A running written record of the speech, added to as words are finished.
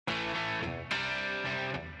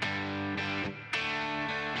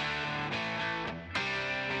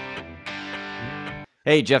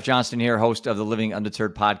Hey, Jeff Johnston here, host of the Living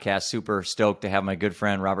Undeterred podcast. Super stoked to have my good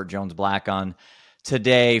friend Robert Jones Black on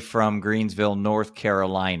today from Greensville, North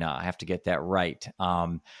Carolina. I have to get that right.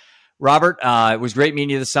 Robert, it was great meeting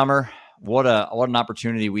you this summer. What an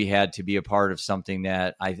opportunity we had to be a part of something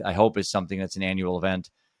that I hope is something that's an annual event,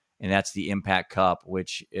 and that's the Impact Cup,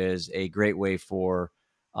 which is a great way for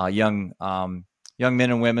young men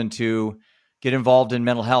and women to get involved in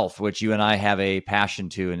mental health, which you and I have a passion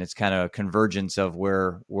to, and it's kind of a convergence of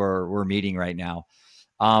where we're meeting right now.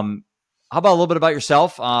 How about a little bit about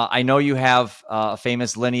yourself? I know you have a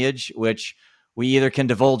famous lineage, which we either can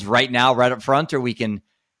divulge right now, right up front, or we can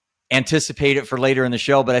anticipate it for later in the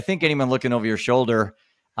show. But I think anyone looking over your shoulder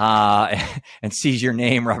and sees your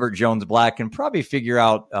name, Robert Jones Black, can probably figure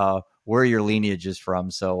out where your lineage is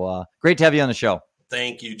from. So great to have you on the show.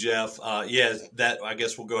 Thank you, Jeff. Yeah, that I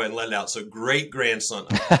guess we'll go ahead and let it out. So great grandson.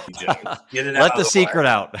 Get it out. Let the secret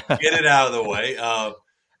out. Get it out of the way.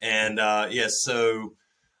 Yes, so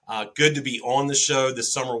good to be on the show.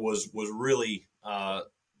 This summer was really,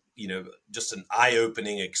 just an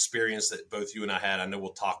eye-opening experience that both you and I had. I know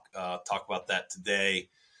we'll talk about that today.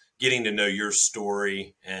 Getting to know your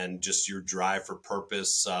story and just your drive for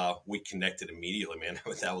purpose. We connected immediately, man.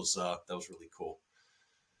 That was really cool.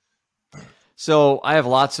 So I have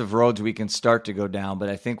lots of roads we can start to go down, but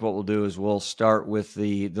I think what we'll do is we'll start with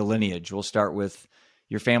the lineage. We'll start with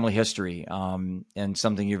your family history and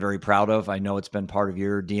something you're very proud of. I know it's been part of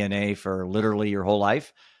your DNA for literally your whole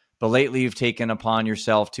life, but lately you've taken upon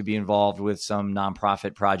yourself to be involved with some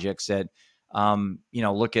nonprofit projects that,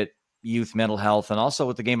 look at youth mental health and also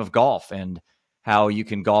with the game of golf and how you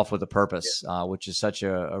can golf with a purpose, which is such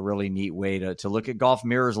a really neat way to look at golf.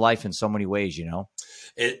 Mirrors life in so many ways,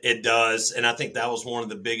 It does. And I think that was one of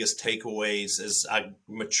the biggest takeaways as I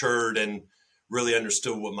matured and really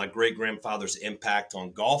understood what my great-grandfather's impact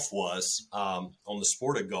on golf was, on the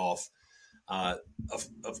sport of golf.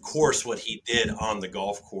 Of course, what he did on the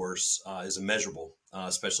golf course is immeasurable,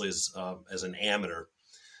 especially as an amateur.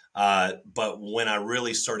 But when I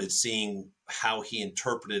really started seeing how he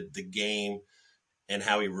interpreted the game and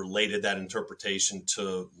how he related that interpretation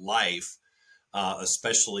to life,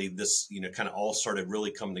 especially this, kind of all started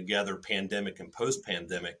really coming together, pandemic and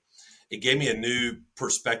post-pandemic. It gave me a new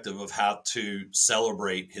perspective of how to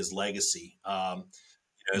celebrate his legacy.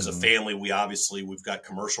 As a family, we've got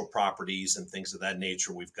commercial properties and things of that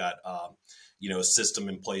nature. We've got, a system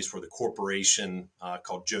in place where the corporation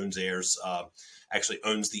called Jones Heirs actually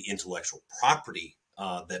owns the intellectual property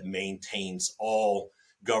that maintains all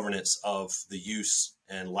governance of the use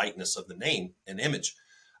and likeness of the name and image.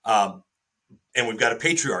 And we've got a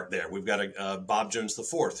patriarch there. We've got a Bob Jones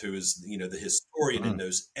IV, who is, the historian and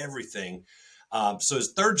knows everything. So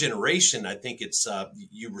as third generation, I think it's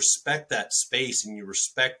you respect that space and you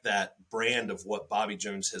respect that brand of what Bobby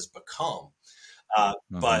Jones has become.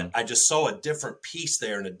 But I just saw a different piece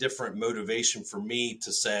there and a different motivation for me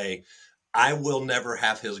to say, I will never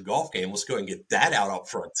have his golf game. Let's go and get that out up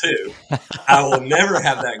front too. I will never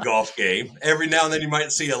have that golf game. Every now and then you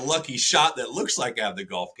might see a lucky shot that looks like I have the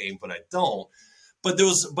golf game, but I don't. But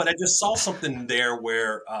I just saw something there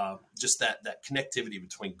where just that connectivity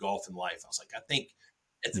between golf and life. I was like, I think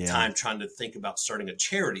at the time trying to think about starting a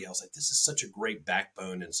charity, I was like, this is such a great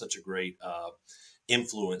backbone and such a great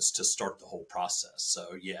influence to start the whole process.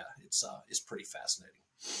 So yeah, it's pretty fascinating.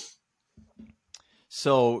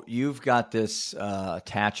 So you've got this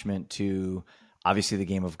attachment to obviously the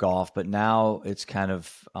game of golf, but now it's kind of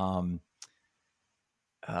gotten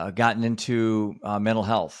into mental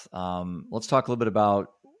health. Let's talk a little bit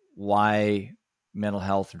about why mental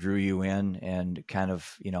health drew you in and kind of,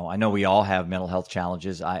 I know we all have mental health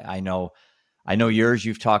challenges. I know yours.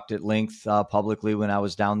 You've talked at length publicly when I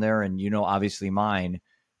was down there, and obviously mine.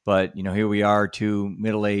 But here we are, two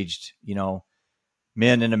middle-aged,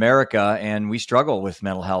 men in America, and we struggle with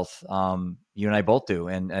mental health. You and I both do.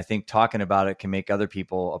 And I think talking about it can make other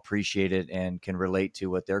people appreciate it and can relate to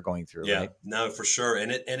what they're going through. Yeah, right? No, for sure.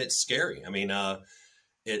 And it's scary. I mean,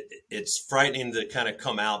 it's frightening to kind of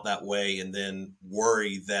come out that way and then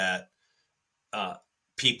worry that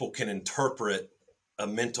people can interpret a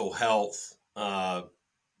mental health,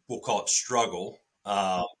 we'll call it struggle,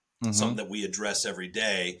 something that we address every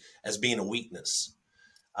day, as being a weakness.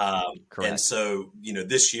 And so,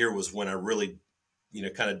 this year was when I really,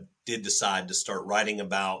 kind of did decide to start writing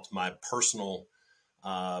about my personal,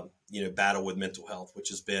 battle with mental health, which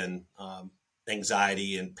has been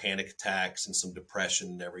anxiety and panic attacks and some depression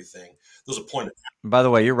and everything. There was a point of time. By the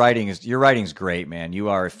way, your writing's great, man. You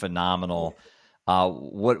are phenomenal.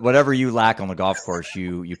 Whatever you lack on the golf course,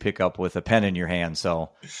 you pick up with a pen in your hand.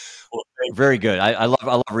 So, well, Very good. I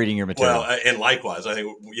love reading your Well, material. and likewise, I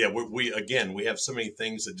think, yeah, we have so many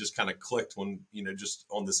things that just kind of clicked when, just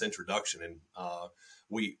on this introduction. And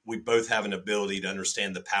we both have an ability to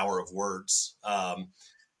understand the power of words,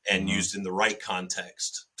 and Hmm. used in the right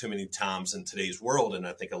context too many times in today's world. And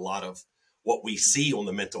I think a lot of what we see on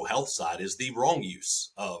the mental health side is the wrong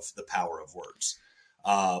use of the power of words.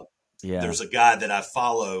 Uh, Yeah. there's a guy that I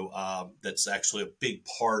follow, that's actually a big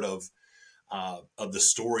part of the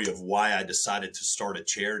story of why I decided to start a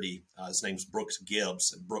charity. His name's Brooks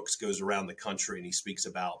Gibbs, and Brooks goes around the country and he speaks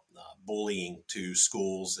about bullying to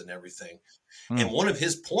schools and everything. Hmm. And one of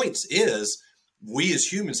his points is we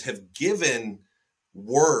as humans have given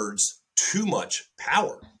words too much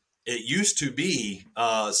power. It used to be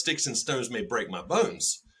sticks and stones may break my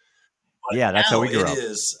bones. Yeah, that's how Now we grew it up.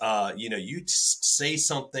 is, you say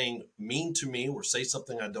something mean to me or say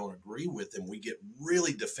something I don't agree with, and we get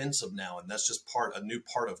really defensive now. And that's just a new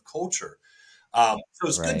part of culture. So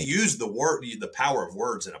it's good to Right. use the power of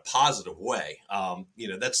words in a positive way. I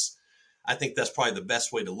think that's probably the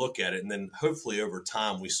best way to look at it. And then hopefully over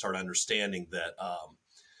time, we start understanding that,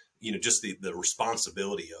 just the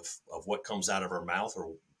responsibility of what comes out of our mouth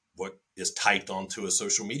or what is typed onto a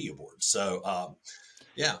social media board. So,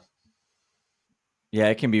 yeah. Yeah,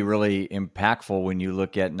 it can be really impactful when you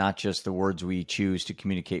look at not just the words we choose to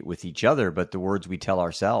communicate with each other, but the words we tell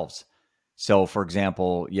ourselves. So, for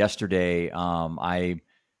example, yesterday, I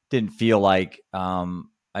didn't feel like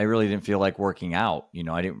I really didn't feel like working out.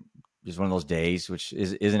 I didn't. It was one of those days, which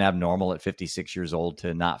isn't abnormal at 56 years old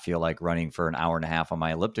to not feel like running for an hour and a half on my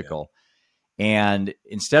Yeah. elliptical. And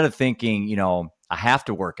instead of thinking, I have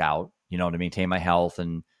to work out, to maintain my health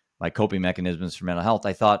and my coping mechanisms for mental health,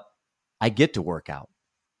 I thought I get to work out.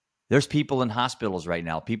 There's people in hospitals right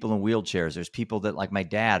now, people in wheelchairs. There's people that, like my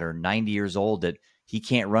dad, are 90 years old that he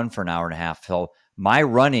can't run for an hour and a half. So my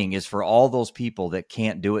running is for all those people that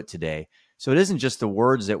can't do it today. So it isn't just the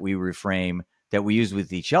words that we reframe that we use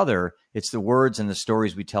with each other. It's the words and the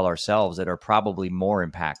stories we tell ourselves that are probably more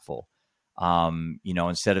impactful.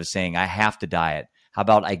 Instead of saying I have to diet, how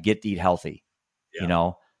about I get to eat healthy? You Yeah.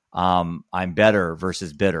 know, I'm better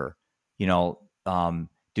versus bitter. You know,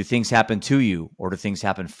 do things happen to you or do things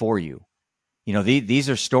happen for you? These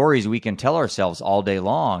are stories we can tell ourselves all day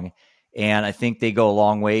long. And I think they go a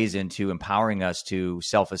long ways into empowering us to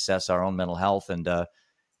self-assess our own mental health. And at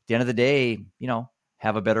the end of the day,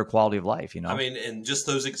 have a better quality of life, I mean, and just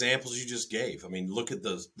those examples you just gave. I mean, look at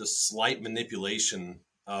the slight manipulation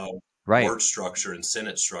of Right. word structure and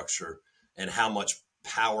sentence structure, and how much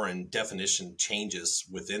power and definition changes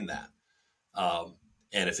within that. Um,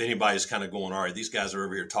 and if anybody's kind of going, all right, these guys are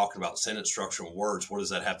over here talking about sentence structure and words, what does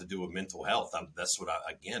that have to do with mental health? That's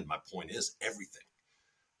again, my point is everything.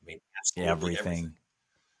 I mean, absolutely everything.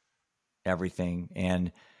 Everything.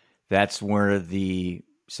 And that's where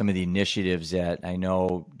some of the initiatives that I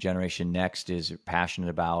know Generation Next is passionate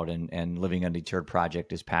about, and Living Undeterred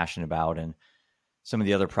Project is passionate about, and some of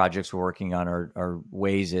the other projects we're working on are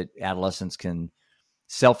ways that adolescents can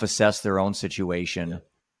self-assess their own situation Yeah.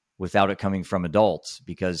 without it coming from adults,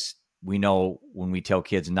 because we know when we tell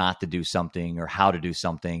kids not to do something or how to do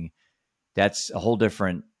something, that's a whole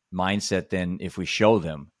different mindset than if we show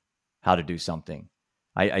them how to do something.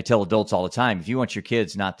 I tell adults all the time, if you want your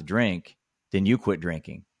kids not to drink, then you quit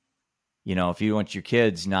drinking. If you want your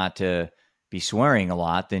kids not to be swearing a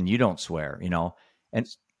lot, then you don't swear. And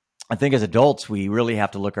I think as adults, we really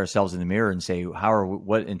have to look ourselves in the mirror and say,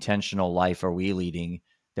 what intentional life are we leading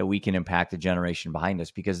that we can impact the generation behind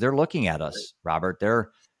us? Because they're looking at us, Robert.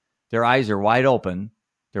 Their eyes are wide open.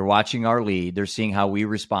 They're watching our lead. They're seeing how we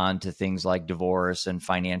respond to things like divorce and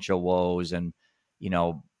financial woes and,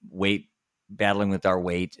 weight, battling with our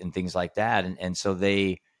weight and things like that. And so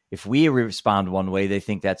if we respond one way, they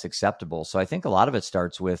think that's acceptable. So I think a lot of it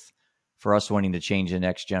starts with, for us wanting to change the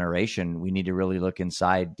next generation, we need to really look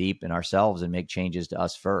inside deep in ourselves and make changes to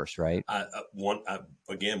us first, right?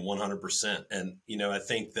 Again, 100%. And, I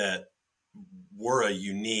think that we're a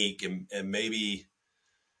unique and maybe,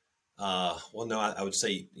 well, no, I would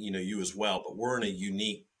say, you as well, but we're in a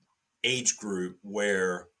unique age group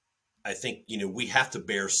where I think, we have to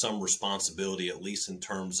bear some responsibility, at least in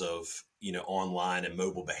terms of, online and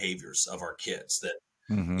mobile behaviors of our kids that,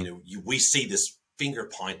 Mm-hmm. we see this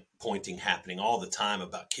pointing happening all the time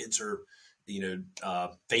about kids are,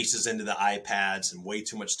 faces into the iPads and way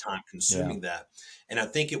too much time Yeah. consuming that. And I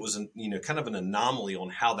think it was, kind of an anomaly on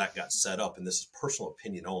how that got set up. And this is personal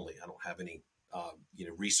opinion only. I don't have any,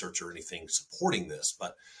 research or anything supporting this,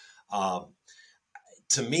 but,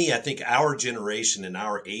 to me, I think our generation and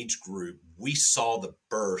our age group, we saw the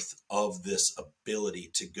birth of this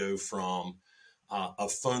ability to go from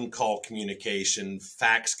of phone call communication,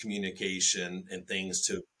 fax communication, and things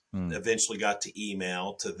to eventually got to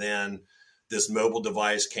email, to then this mobile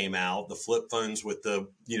device came out, the flip phones with the,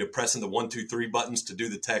 pressing the 1, 2, 3 buttons to do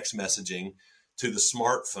the text messaging, to the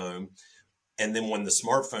smartphone. And then when the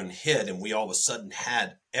smartphone hit and we all of a sudden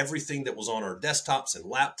had everything that was on our desktops and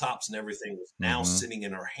laptops and everything was now sitting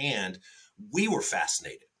in our hand, we were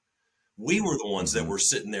fascinated. We were the ones that were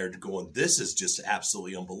sitting there going, this is just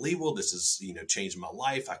absolutely unbelievable. This is, changing my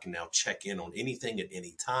life. I can now check in on anything at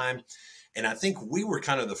any time. And I think we were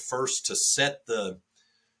kind of the first to set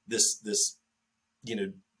this,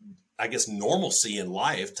 I guess, normalcy in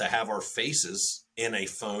life, to have our faces in a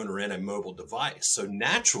phone or in a mobile device. So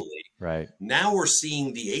naturally, now we're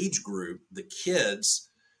seeing the age group, the kids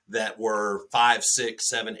that were 5, 6,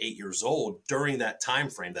 7, 8 years old during that time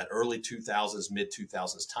frame, that early 2000s, mid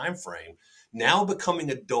 2000s time frame, now becoming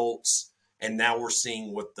adults. And now we're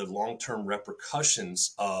seeing what the long-term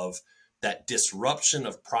repercussions of that disruption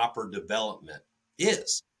of proper development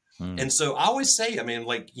is. And so I always say,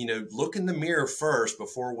 look in the mirror first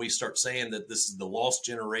before we start saying that this is the lost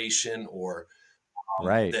generation, or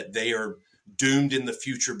that they are doomed in the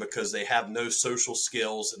future because they have no social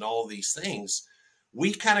skills and all these things.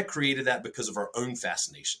 We kind of created that because of our own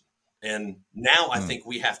fascination. And now I think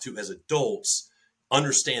we have to, as adults,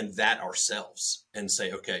 understand that ourselves and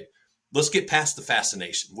say, okay, let's get past the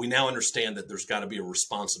fascination. We now understand that there's got to be a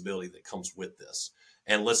responsibility that comes with this.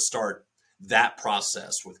 And let's start that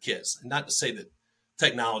process with kids. And not to say that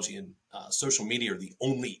technology and social media are the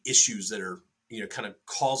only issues that are, kind of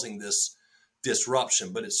causing this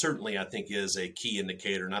disruption, but it certainly, I think, is a key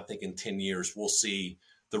indicator. And I think in 10 years, we'll see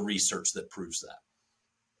the research that proves that.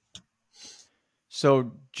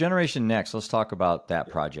 So Generation Next, let's talk about that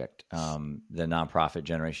project, the nonprofit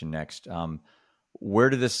Generation Next. Where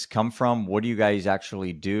did this come from? What do you guys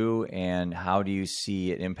actually do? And how do you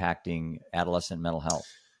see it impacting adolescent mental health?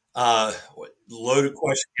 Loaded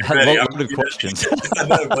question. Loaded questions. I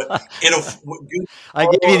know, but I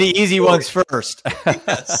gave you the easy ones first.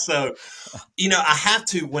 So, I have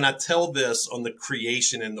to, when I tell this on the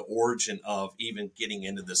creation and the origin of even getting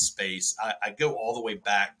into this space, I go all the way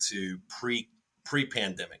back to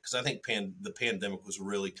pre-pandemic, because I think the pandemic was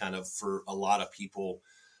really kind of, for a lot of people,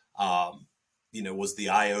 was the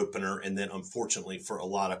eye opener. And then unfortunately for a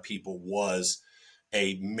lot of people was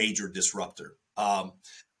a major disruptor.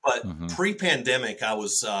 But pre-pandemic,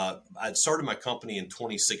 I'd started my company in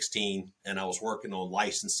 2016, and I was working on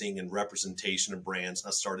licensing and representation of brands. I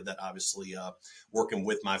started that obviously working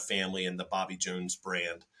with my family and the Bobby Jones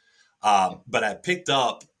brand. But I picked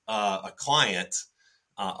up a client,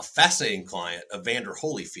 a fascinating client, Evander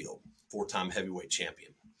Holyfield, 4-time heavyweight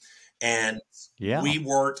champion. And we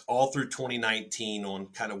worked all through 2019 on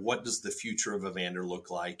kind of what does the future of Evander look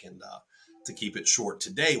like. And to keep it short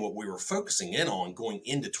today, what we were focusing in on going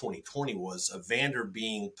into 2020 was Evander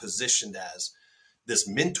being positioned as this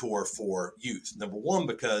mentor for youth. Number one,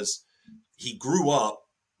 because he grew up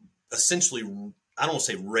essentially, I don't want to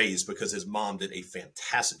say raised, because his mom did a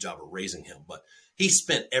fantastic job of raising him, but he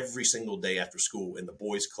spent every single day after school in the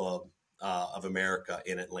Boys Club of America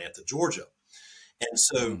in Atlanta, Georgia. And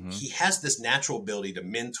so he has this natural ability to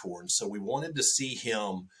mentor. And so we wanted to see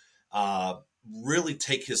him really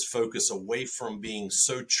take his focus away from being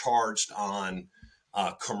so charged on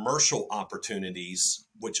commercial opportunities,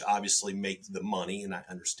 which obviously make the money, and I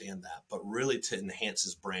understand that, but really to enhance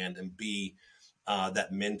his brand and be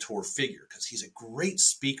that mentor figure, because he's a great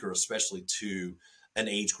speaker, especially to an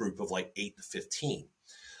age group of like 8 to 15.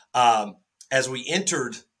 As we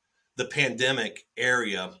entered the pandemic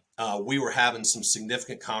area, we were having some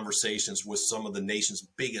significant conversations with some of the nation's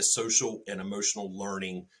biggest social and emotional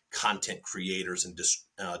learning content creators and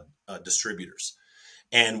distributors.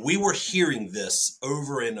 And we were hearing this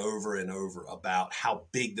over and over and over about how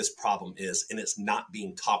big this problem is, and it's not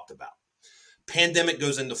being talked about. Pandemic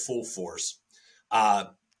goes into full force.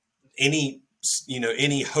 Any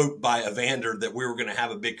hope by Evander that we were going to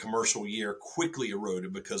have a big commercial year quickly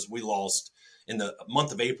eroded, because we lost, in the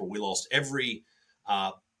month of April, we lost every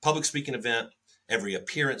public speaking event, every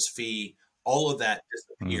appearance fee, all of that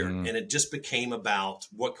disappeared. And it just became about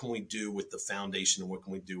what can we do with the foundation and what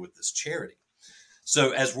can we do with this charity?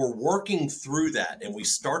 So as we're working through that, and we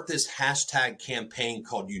start this hashtag campaign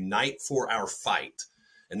called Unite for Our Fight.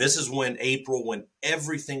 And this is when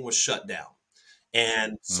everything was shut down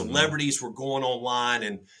and celebrities were going online.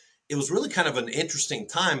 And it was really kind of an interesting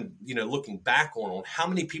time, looking back on how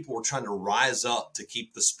many people were trying to rise up to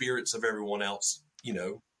keep the spirits of everyone else,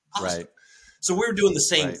 positive. Right. So we were doing the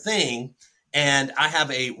same thing. And I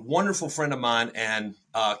have a wonderful friend of mine and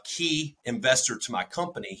a key investor to my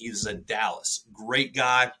company. He's in Dallas. Great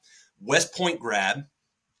guy, West Point grad,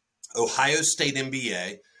 Ohio State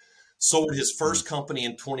MBA, sold his first company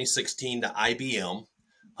in 2016 to IBM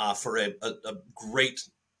for a great,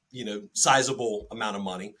 sizable amount of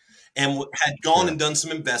money, and had gone and done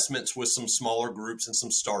some investments with some smaller groups and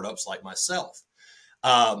some startups like myself.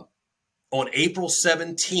 On April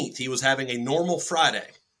 17th, he was having a normal Friday,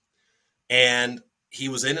 and he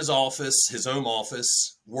was in his office, his home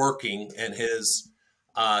office, working, and his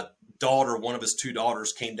daughter, one of his two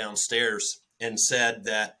daughters, came downstairs and said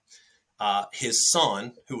that his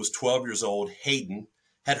son, who was 12 years old, Hayden,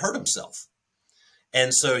 had hurt himself.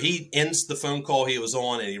 And so he ends the phone call he was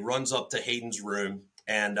on, and he runs up to Hayden's room,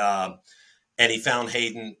 and he found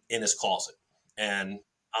Hayden in his closet. And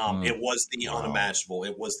it was the unimaginable.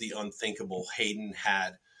 It was the unthinkable. Hayden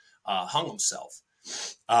had hung himself.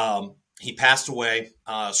 He passed away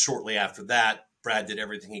shortly after that. Brad did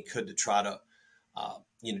everything he could to try to,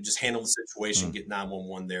 just handle the situation, get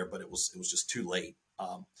 911 there, but it was just too late.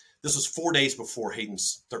 This was 4 days before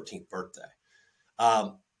Hayden's 13th birthday.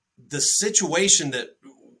 The situation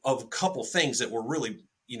of a couple things that were really,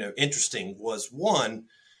 interesting was, one,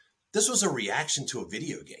 this was a reaction to a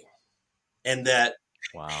video game, and that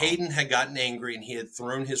Hayden had gotten angry and he had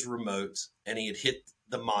thrown his remote and he had hit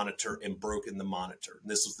the monitor and broken the monitor.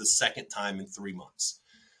 And this was the second time in 3 months.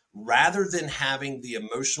 Rather than having the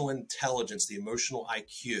emotional intelligence, the emotional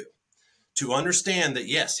IQ to understand that,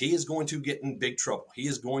 yes, he is going to get in big trouble. He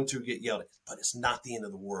is going to get yelled at, but it's not the end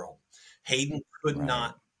of the world. Hayden could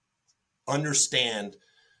not understand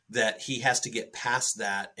that he has to get past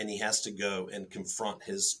that, and he has to go and confront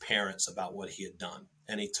his parents about what he had done.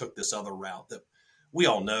 And he took this other route that we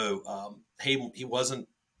all know. He wasn't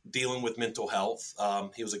dealing with mental health.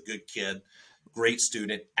 He was a good kid, great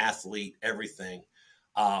student, athlete, everything.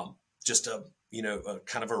 Just a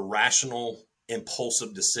kind of a rational,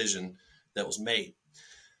 impulsive decision that was made.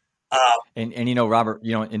 Robert,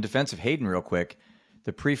 in defense of Hayden real quick,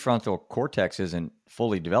 the prefrontal cortex isn't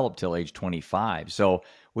fully developed till age 25. So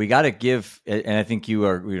we got to give, and I think you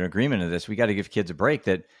are in agreement of this, we got to give kids a break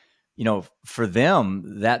that, for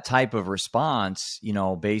them, that type of response,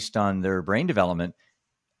 based on their brain development,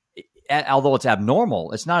 although it's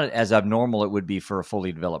abnormal, it's not as abnormal it would be for a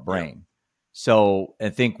fully developed brain. Yeah. So I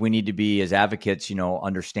think we need to be, as advocates,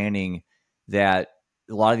 understanding that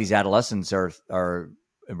a lot of these adolescents are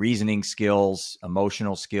reasoning skills,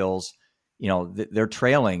 emotional skills, they're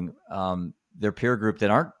trailing their peer group that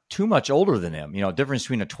aren't too much older than them. Difference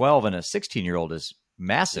between a 12 and a 16-year-old is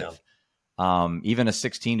massive. Yeah. Even a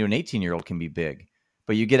 16 to an 18-year-old can be big.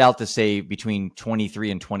 But you get out to, say, between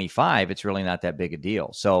 23 and 25, it's really not that big a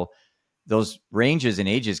deal. So those ranges in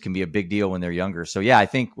ages can be a big deal when they're younger. So, yeah, I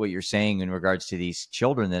think what you're saying in regards to these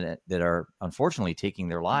children that are unfortunately taking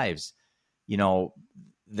their lives,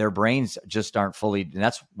 their brains just aren't fully, and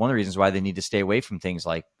that's one of the reasons why they need to stay away from things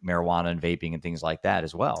like marijuana and vaping and things like that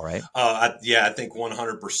as well, right? I think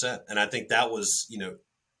 100%. And I think that was,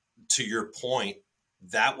 to your point,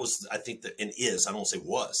 that was, I think that, and is, I don't want to say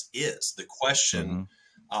was, is the question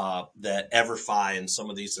that EverFi and some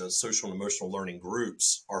of these social and emotional learning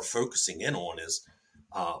groups are focusing in on is,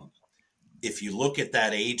 if you look at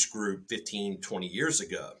that age group 15, 20 years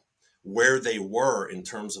ago, where they were in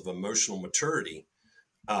terms of emotional maturity,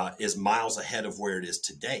 is miles ahead of where it is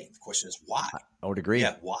today. The question is why? I would agree.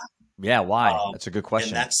 Yeah, why? Yeah, why? That's a good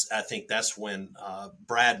question. And I think that's when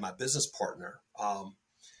Brad, my business partner,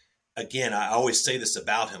 again, I always say this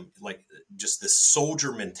about him, like just this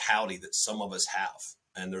soldier mentality that some of us have.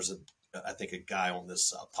 And there's I think a guy on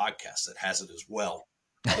this podcast that has it as well.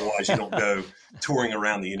 Otherwise, you don't go touring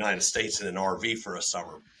around the United States in an RV for a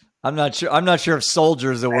summer. I'm not sure if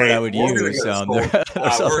soldier is the word I would use. We're going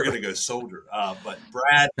to go soldier. But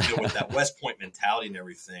Brad, with that West Point mentality and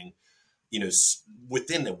everything,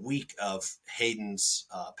 within a week of Hayden's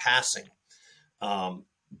passing,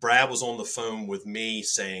 Brad was on the phone with me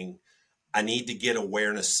saying, I need to get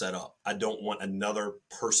awareness set up. I don't want another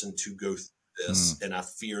person to go through this, and I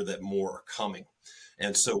fear that more are coming.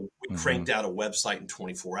 And so we cranked out a website in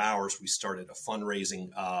 24 hours. We started a fundraising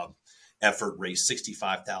effort, raised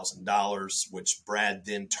 $65,000, which Brad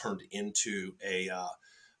then turned into a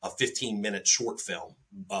 15-minute short film,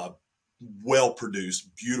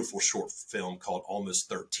 well-produced, beautiful short film called Almost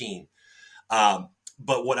 13.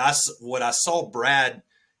 But what I saw Brad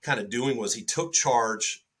kind of doing was he took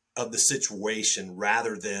charge of the situation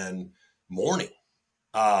rather than mourning.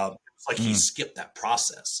 It's like he skipped that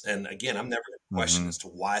process. And again, I'm never going to question as to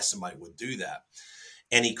why somebody would do that.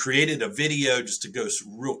 And he created a video, just to go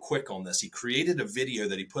real quick on this. He created a video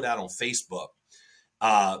that he put out on Facebook,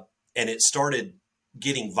 and it started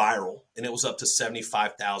getting viral, and it was up to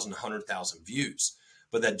 75,000, 100,000 views.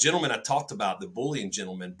 But that gentleman I talked about, the bullying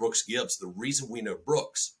gentleman, Brooks Gibbs, the reason we know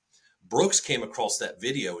Brooks came across that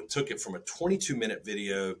video and took it from a 22-minute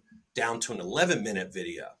video down to an 11-minute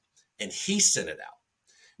video, and he sent it out.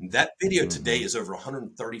 And that video today is over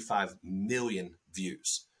 135 million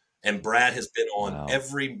views. And Brad has been on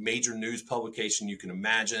every major news publication you can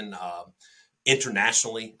imagine,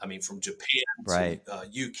 internationally. I mean, from Japan to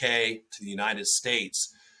UK to the United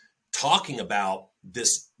States, talking about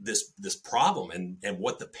this problem and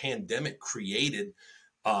what the pandemic created,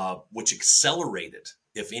 which accelerated,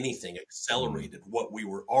 if anything, what we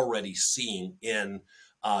were already seeing in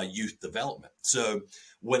youth development. So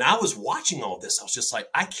when I was watching all this, I was just like,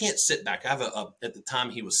 I can't sit back. I have at the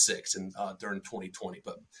time he was 6 and during 2020,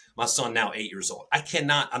 but my son now 8 years old.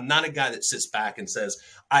 I'm not a guy that sits back and says,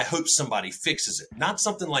 I hope somebody fixes it. Not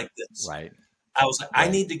something like this. Right. I was like, I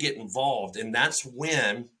need to get involved. And that's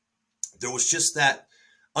when there was just that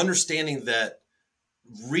understanding that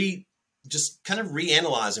just kind of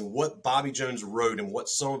reanalyzing what Bobby Jones wrote and what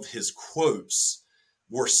some of his quotes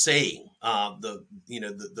were saying. The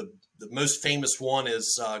most famous one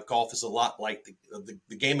is golf is a lot like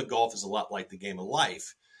the game of golf is a lot like the game of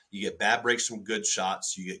life. You get bad breaks from good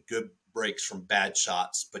shots. You get good breaks from bad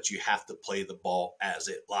shots, but you have to play the ball as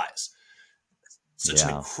it lies. Such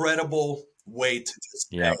an incredible way to just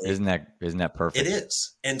isn't that perfect? It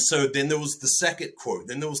is. And so then there was the second quote,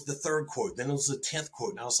 then there was the third quote, then there was the 10th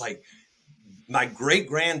quote. And I was like, my great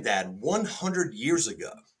granddad 100 years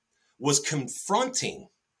ago was confronting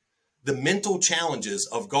the mental challenges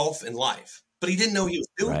of golf and life, but he didn't know he was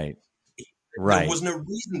doing it. There was no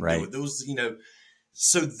reason to do it. There was,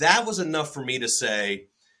 so that was enough for me to say,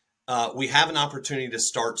 we have an opportunity to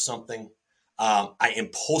start something. I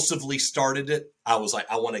impulsively started it. I was like,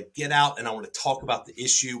 I want to get out and I want to talk about the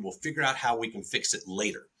issue. We'll figure out how we can fix it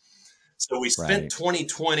later. So we spent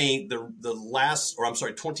 2020,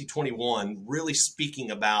 2021, really speaking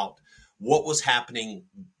about what was happening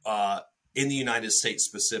in the United States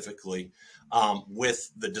specifically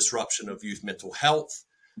with the disruption of youth mental health.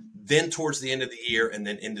 Then towards the end of the year and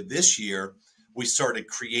then into this year, we started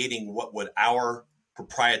creating what would our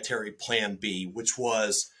proprietary plan be, which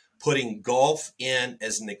was putting golf in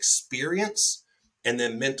as an experience and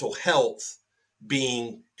then mental health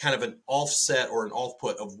being kind of an offset or an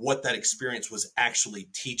output of what that experience was actually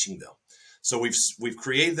teaching them. So we've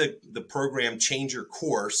created the program Change Your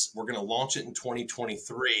Course. We're going to launch it in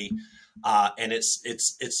 2023. And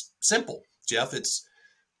it's simple, Jeff. It's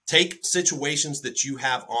take situations that you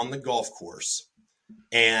have on the golf course,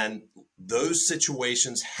 and those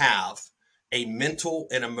situations have a mental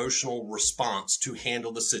and emotional response to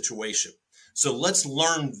handle the situation. So let's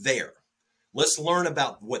learn there. Let's learn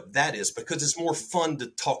about what that is, because it's more fun to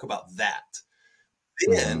talk about that.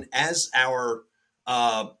 Then as our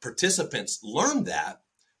participants learn that,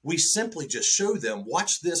 we simply just show them,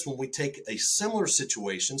 watch this when we take a similar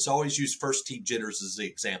situation. So I always use first tee jitters as the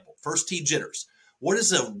example. First tee jitters. What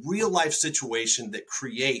is a real life situation that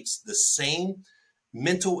creates the same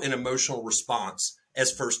mental and emotional response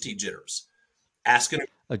as first tee jitters? Asking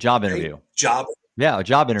a job interview. A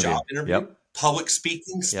job interview. Yep. Public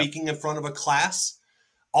speaking, speaking in front of a class.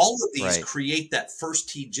 All of these create that first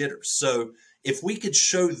tee jitters. So if we could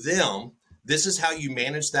show them, this is how you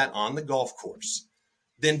manage that on the golf course,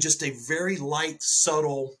 then just a very light,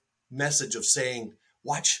 subtle message of saying,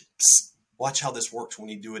 watch how this works when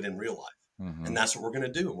you do it in real life. Mm-hmm. And that's what we're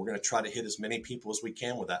going to do. And we're going to try to hit as many people as we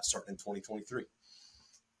can with that starting in 2023.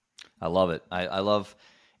 I love it. I love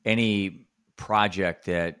any project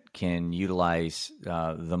that can utilize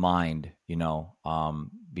the mind,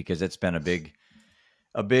 because it's been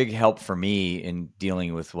a big help for me in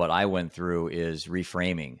dealing with what I went through is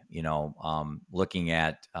reframing, looking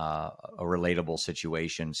at a relatable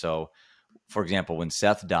situation. So, for example, when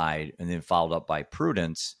Seth died and then followed up by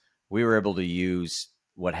Prudence, we were able to use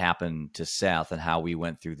what happened to Seth and how we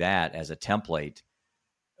went through that as a template.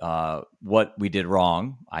 What we did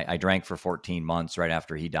wrong, I drank for 14 months right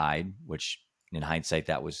after he died, which in hindsight,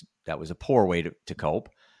 that was a poor way to cope.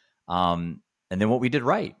 And then what we did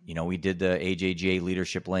right, we did the AJGA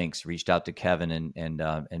leadership links, reached out to Kevin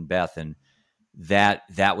and Beth, and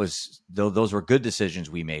those were good decisions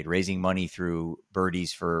we made. Raising money through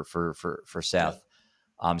Birdies for Seth,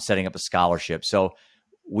 setting up a scholarship. So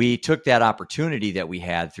we took that opportunity that we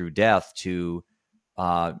had through death to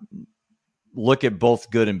look at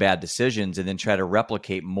both good and bad decisions, and then try to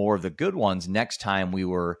replicate more of the good ones next time we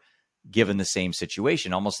were given the same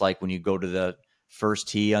situation. Almost like when you go to the first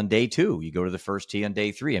tee on day 2. You go to the first tee on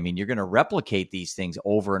day 3. I mean, you're going to replicate these things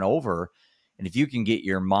over and over. And if you can get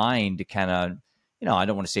your mind to kind of, I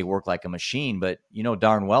don't want to say work like a machine, but you know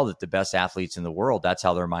darn well that the best athletes in the world, that's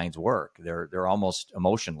how their minds work. They're almost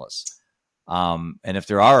emotionless. And if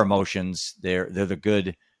there are emotions, they're the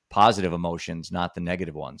good, positive emotions, not the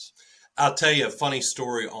negative ones. I'll tell you a funny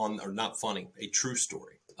story a true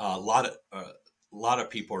story. A lot of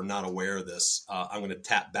people are not aware of this. I'm going to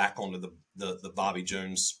tap back onto the Bobby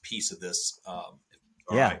Jones piece of this.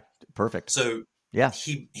 Right. Perfect. So yeah,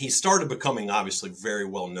 he started becoming obviously very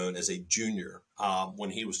well known as a junior when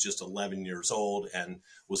he was just 11 years old and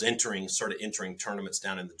started entering tournaments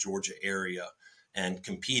down in the Georgia area and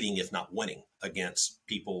competing, if not winning, against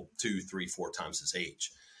people 2, 3, 4 times his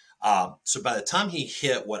age. So by the time he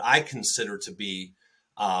hit what I consider to be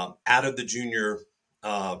out of the junior,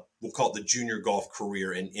 we'll call it the junior golf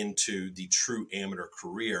career and into the true amateur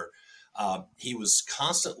career, he was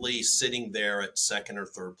constantly sitting there at second or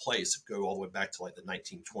third place. Go all the way back to like the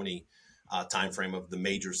 1920 timeframe of the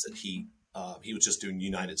majors that he was just doing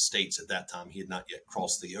United States at that time. He had not yet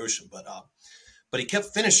crossed the ocean, but he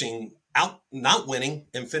kept finishing out, not winning,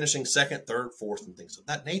 and finishing second, third, fourth, and things of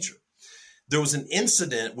that nature. There was an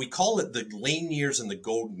incident, we call it the lean years and the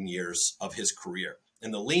golden years of his career.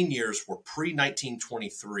 And the lean years were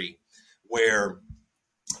pre-1923, where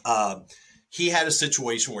he had a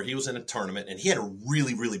situation where he was in a tournament and he had a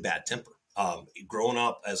really, really bad temper. Growing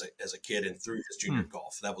up as a kid and through his junior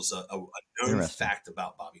golf, that was a known fact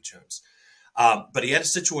about Bobby Jones. But he had a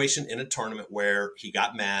situation in a tournament where he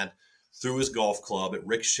got mad, threw his golf club, it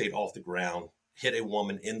ricocheted off the ground, hit a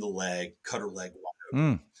woman in the leg, cut her leg wide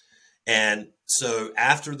open. And so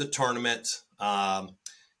after the tournament,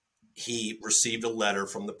 he received a letter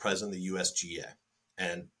from the president of the USGA,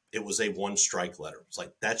 and it was a 1-strike letter. It's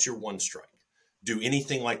like, that's your 1 strike. Do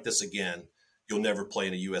anything like this again, you'll never play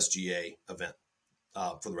in a USGA event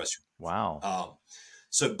for the rest of your life. Wow.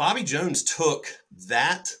 So Bobby Jones took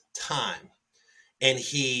that time and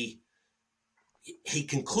he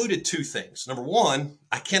concluded 2 things. Number 1,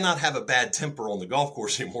 I cannot have a bad temper on the golf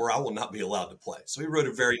course anymore. I will not be allowed to play. So he wrote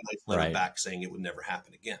a very nice letter back saying it would never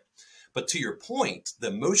happen again. But to your point, the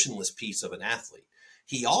emotionless piece of an athlete,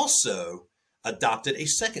 he also adopted a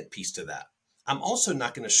second piece to that. I'm also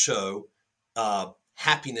not going to show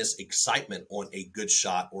happiness, excitement on a good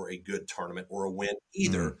shot or a good tournament or a win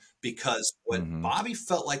either, because what Bobby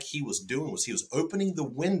felt like he was doing was he was opening a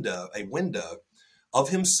window of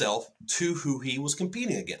himself to who he was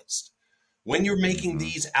competing against. When you're making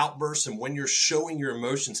these outbursts and when you're showing your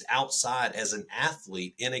emotions outside as an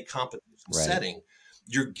athlete in a competition setting,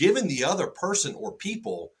 you're giving the other person or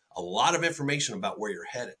people a lot of information about where you're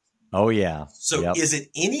headed. Oh, yeah. So is it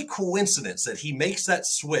any coincidence that he makes that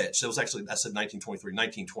switch? It was actually, I said 1923,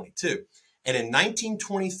 1922. And in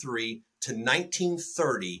 1923 to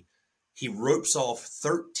 1930, he ropes off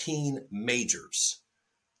 13 majors,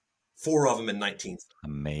 4 of them in 1930.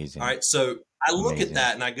 Amazing. All right. So I look at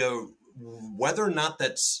that and I go, whether or not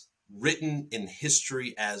that's written in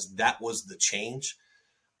history as that was the change,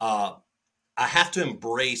 I have to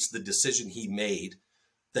embrace the decision he made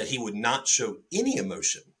that he would not show any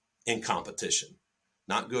emotion in competition,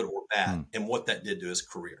 not good or bad, and what that did to his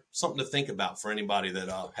career. Something to think about for anybody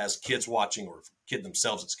that has kids watching or a kid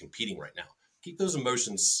themselves that's competing right now. Keep those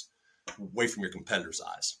emotions away from your competitors'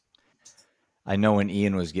 eyes. I know when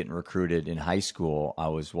Ian was getting recruited in high school, I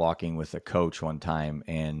was walking with a coach one time,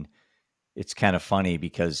 and it's kind of funny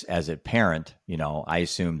because as a parent, I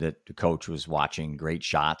assumed that the coach was watching great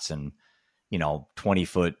shots and,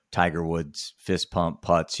 20-foot Tiger Woods fist pump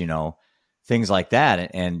putts, things like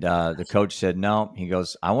that. And the coach said, no, he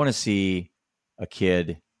goes, I want to see a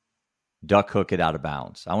kid duck hook it out of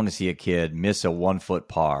bounds. I want to see a kid miss a 1-foot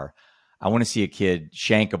par. I want to see a kid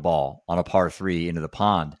shank a ball on a par 3 into the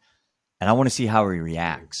pond. And I want to see how he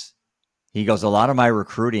reacts. He goes, a lot of my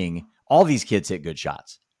recruiting, all these kids hit good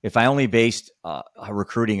shots. If I only based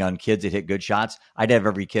recruiting on kids that hit good shots, I'd have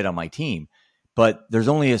every kid on my team. But there's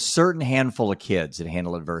only a certain handful of kids that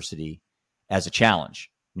handle adversity as a challenge,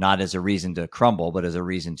 not as a reason to crumble, but as a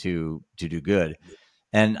reason to do good.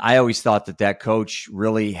 And I always thought that coach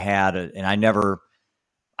really had,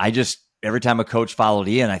 every time a coach followed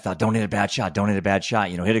Ian, I thought, don't hit a bad shot,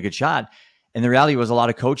 hit a good shot. And the reality was a lot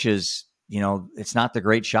of coaches, it's not the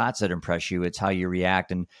great shots that impress you, it's how you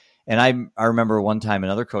react. And I remember one time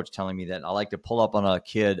another coach telling me that I like to pull up on a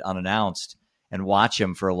kid unannounced and watch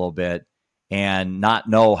him for a little bit and not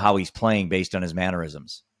know how he's playing based on his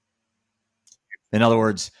mannerisms. In other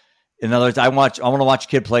words, I want to watch a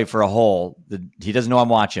kid play for a hole. He doesn't know I'm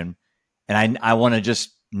watching, and I want to just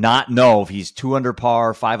not know if he's 2 under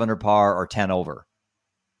par, 5 under par, or 10 over.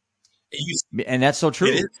 And that's so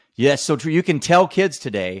true. Yeah, that's so true. You can tell kids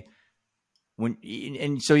today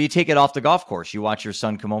and so you take it off the golf course. You watch your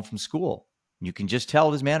son come home from school. You can just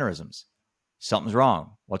tell his mannerisms. Something's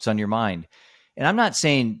wrong. What's on your mind? And I'm not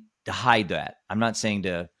saying to hide that. I'm not saying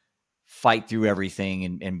to fight through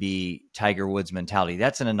everything and be Tiger Woods mentality.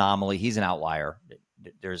 That's an anomaly. He's an outlier.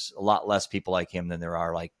 There's a lot less people like him than there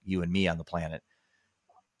are like you and me on the planet.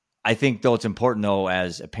 I think, though, it's important, though,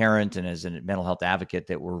 as a parent and as a mental health advocate,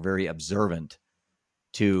 that we're very observant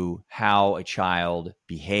to how a child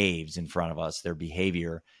behaves in front of us, their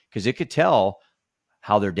behavior, because it could tell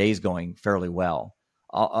how their day's going fairly well.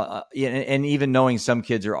 And even knowing some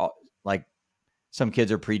kids are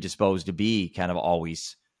predisposed to be kind of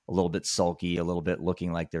always a little bit sulky, a little bit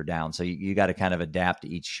looking like they're down. So you got to kind of adapt to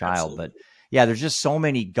each child. Absolutely. But yeah, there's just so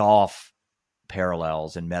many golf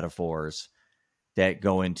parallels and metaphors that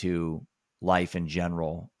go into life in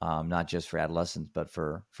general, not just for adolescents, but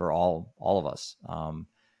for all of us.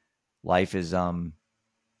 Life is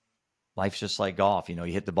life's just like golf. You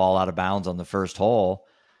hit the ball out of bounds on the first hole.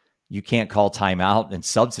 You can't call timeout and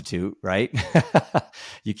substitute, right?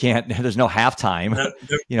 You can't. There's no halftime.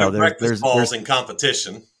 There's balls in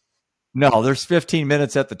competition. No, there's 15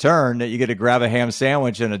 minutes at the turn that you get to grab a ham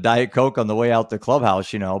sandwich and a Diet Coke on the way out the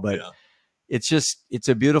clubhouse. But yeah. It's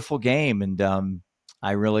a beautiful game. And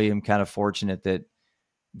I really am kind of fortunate that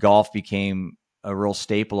golf became a real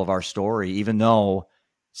staple of our story, even though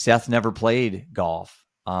Seth never played golf.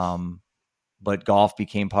 But golf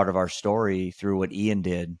became part of our story through what Ian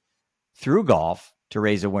did through golf to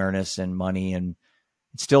raise awareness and money. And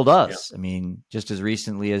it still does. Yeah. I mean, just as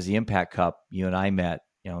recently as the Impact Cup, you and I met,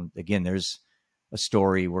 again, there's a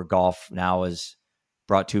story where golf now has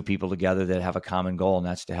brought two people together that have a common goal, and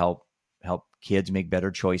that's to help kids make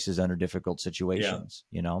better choices under difficult situations,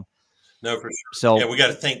 No, for sure. So we got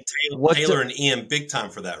to thank Taylor and Ian big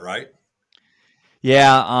time for that, right?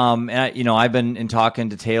 Yeah. I've been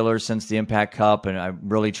talking to Taylor since the Impact Cup, and I'm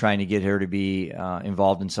really trying to get her to be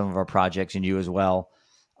involved in some of our projects, and you as well,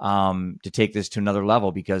 to take this to another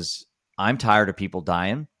level, because I'm tired of people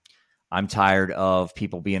dying. I'm tired of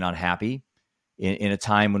people being unhappy in a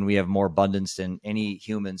time when we have more abundance than any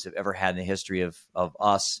humans have ever had in the history of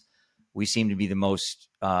us. We seem to be the most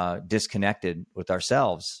disconnected with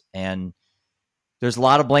ourselves. And there's a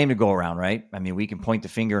lot of blame to go around, right? I mean, we can point the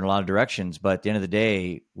finger in a lot of directions, but at the end of the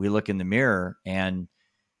day, we look in the mirror, and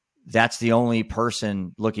that's the only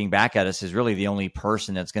person looking back at us is really the only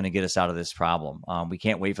person that's going to get us out of this problem. We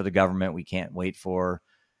can't wait for the government. We can't wait for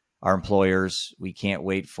our employers. We can't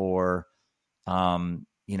wait for,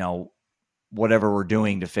 whatever we're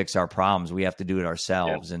doing to fix our problems. We have to do it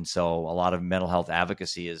ourselves. Yeah. And so a lot of mental health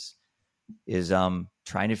advocacy is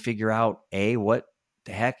trying to figure out, what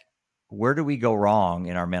the heck, where do we go wrong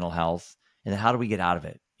in our mental health, and how do we get out of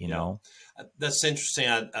it? That's interesting.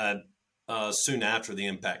 Soon after the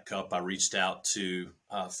Impact Cup, I reached out to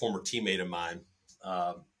a former teammate of mine.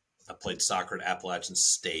 I played soccer at Appalachian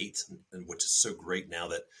State, and which is so great now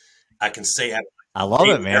that I can say I love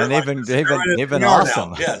it, man. They've been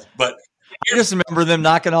awesome. Yeah, but I just remember them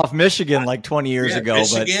knocking off Michigan like 20 years ago.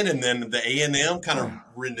 Michigan, and then the A&M kind of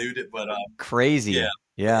renewed it. But crazy.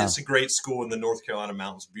 Yeah. It's a great school in the North Carolina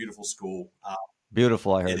mountains. Beautiful school.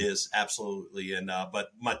 Beautiful, I heard. It is, absolutely. And but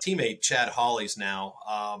my teammate, Chad Hawley's now,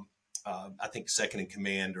 I think, second in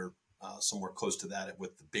command or somewhere close to that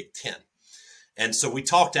with the Big Ten. And so we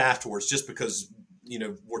talked afterwards just because,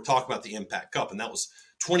 we're talking about the Impact Cup, and that was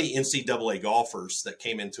 20 NCAA golfers that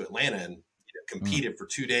came into Atlanta and competed for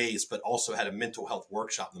 2 days, but also had a mental health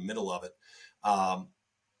workshop in the middle of it. And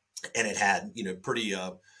it had, pretty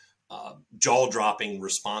jaw-dropping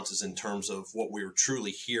responses in terms of what we were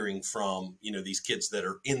truly hearing from, these kids that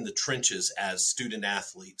are in the trenches as student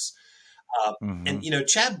athletes. And,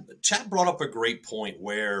 Chad brought up a great point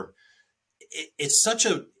where it's such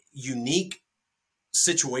a unique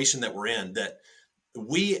situation that we're in, that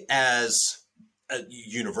we as a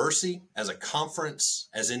university, as a conference,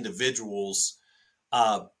 as individuals,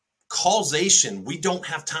 causation, we don't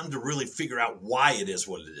have time to really figure out why it is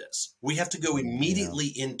what it is. We have to go immediately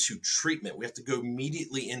into treatment. We have to go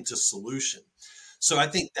immediately into solution. So I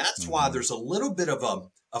think that's why there's a little bit of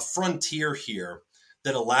a frontier here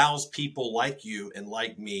that allows people like you and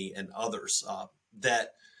like me and others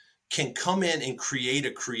that can come in and create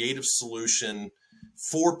a creative solution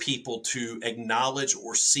for people to acknowledge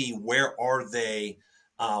or see where are they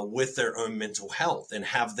with their own mental health, and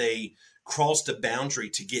have they crossed a boundary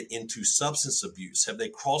to get into substance abuse? Have they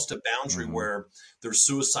crossed a boundary where there's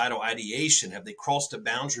suicidal ideation? Have they crossed a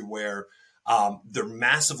boundary where They're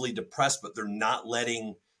massively depressed, but they're not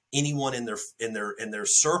letting anyone in their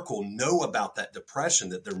circle know about that depression,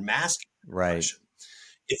 that they're masking depression.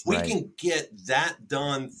 If we can get that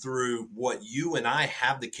done through what you and I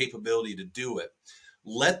have the capability to do it,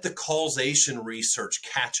 let the causation research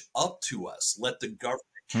catch up to us, let the government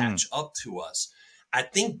catch up to us. I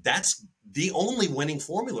think that's the only winning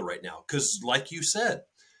formula right now. Because like you said,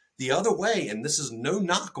 the other way, and this is no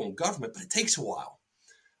knock on government, but it takes a while.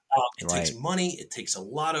 It takes money. It takes a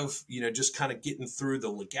lot of, just kind of getting through the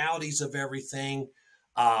legalities of everything.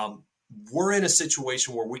 We're in a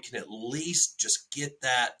situation where we can at least just get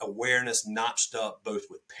that awareness notched up, both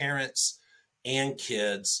with parents and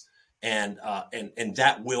kids. And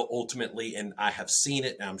that will ultimately, and I have seen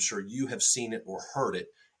it, and I'm sure you have seen it or heard it,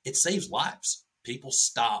 it saves lives. People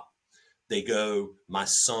stop. They go, my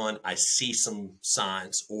son, I see some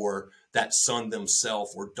signs, or that son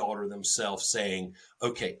themselves or daughter themselves saying,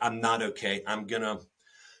 okay, I'm not okay. I'm going to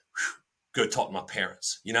go talk to my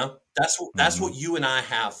parents. That's what you and I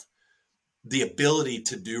have the ability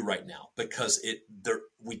to do right now, because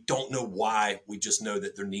we don't know why. We just know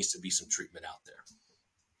that there needs to be some treatment out there.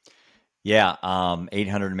 Yeah.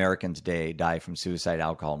 800 Americans a day die from suicide,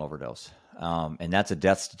 alcohol, and overdose. And that's a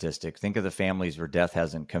death statistic. Think of the families where death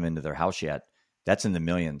hasn't come into their house yet. That's in the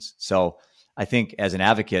millions. So I think as an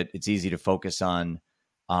advocate, it's easy to focus on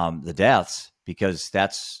the deaths, because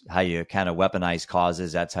that's how you kind of weaponize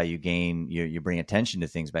causes. That's how you you bring attention to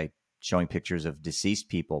things, by showing pictures of deceased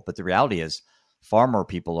people. But the reality is far more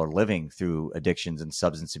people are living through addictions and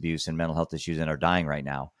substance abuse and mental health issues and are dying right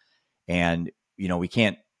now. And,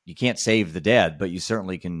 you can't save the dead, but you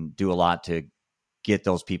certainly can do a lot to get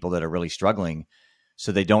those people that are really struggling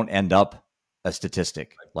so they don't end up a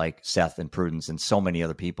statistic like Seth and Prudence and so many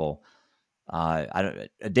other people. A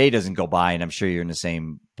day doesn't go by, and I'm sure you're in the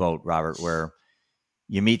same boat, Robert, where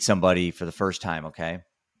you meet somebody for the first time, okay?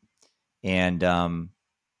 And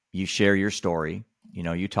you share your story.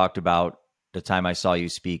 You talked about the time I saw you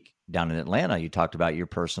speak down in Atlanta. You talked about your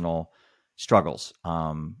personal struggles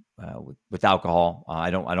with alcohol.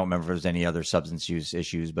 I don't remember if there's any other substance use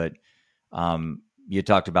issues, but you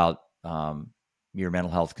talked about your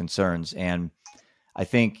mental health concerns. And I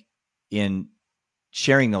think in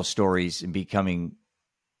sharing those stories and becoming,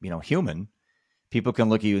 human, people can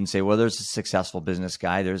look at you and say, well, there's a successful business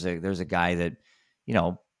guy. There's a guy that,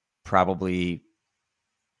 probably,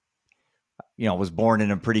 was born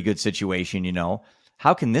in a pretty good situation,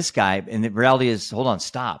 how can this guy, and the reality is, hold on,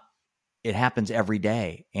 stop. It happens every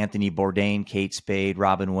day. Anthony Bourdain, Kate Spade,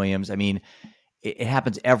 Robin Williams. I mean, it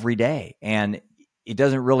happens every day. And it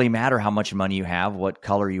doesn't really matter how much money you have, what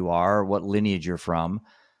color you are, what lineage you're from.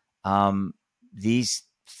 These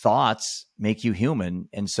thoughts make you human.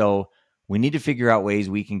 And so we need to figure out ways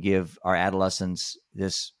we can give our adolescents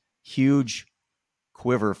this huge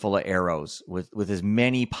quiver full of arrows with as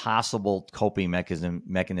many possible coping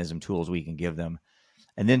mechanism tools we can give them,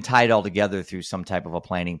 and then tie it all together through some type of a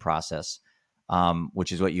planning process,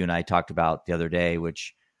 which is what you and I talked about the other day,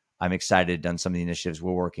 which I'm excited on some of the initiatives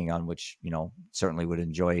we're working on, which, certainly would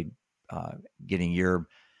enjoy getting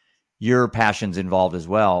your passions involved as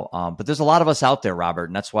well. But there's a lot of us out there, Robert,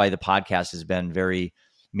 and that's why the podcast has been very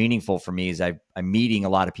meaningful for me, is I'm meeting a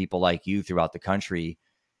lot of people like you throughout the country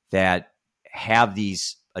that have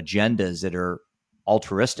these agendas that are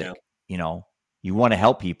altruistic. Yeah. You want to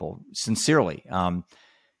help people sincerely.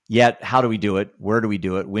 Yet how do we do it? Where do we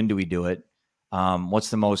do it? When do we do it? What's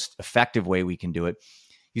the most effective way we can do it?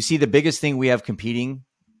 You see, the biggest thing we have competing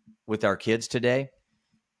with our kids today,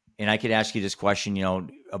 and I could ask you this question,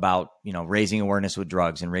 about, raising awareness with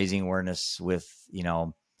drugs and raising awareness with,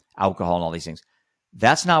 alcohol and all these things.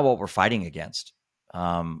 That's not what we're fighting against.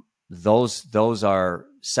 Those are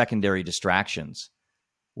secondary distractions.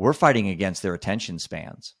 We're fighting against their attention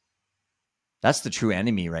spans. That's the true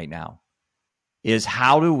enemy right now, is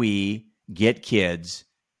how do we get kids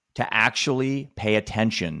to actually pay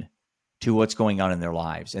attention to what's going on in their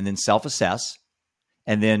lives, and then self-assess,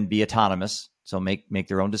 and then be autonomous. So make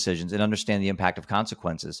their own decisions and understand the impact of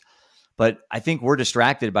consequences. But I think we're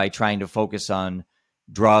distracted by trying to focus on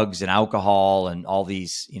drugs and alcohol and all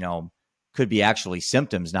these, could be actually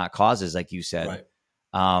symptoms, not causes, like you said.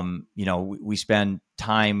 Right. We spend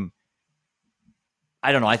time,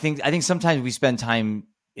 I don't know. I think sometimes we spend time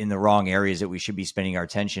in the wrong areas that we should be spending our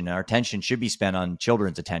attention. And our attention should be spent on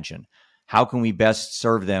children's attention. How can we best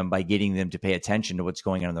serve them by getting them to pay attention to what's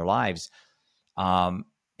going on in their lives?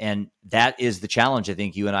 And that is the challenge I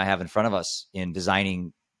think you and I have in front of us in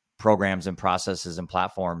designing programs and processes and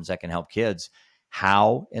platforms that can help kids.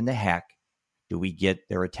 How in the heck do we get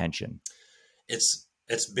their attention? It's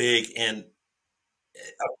big. And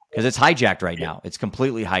because it's hijacked right now. It's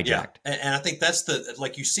completely hijacked. And I think that's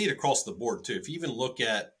like you see it across the board too. If you even look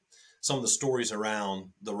at some of the stories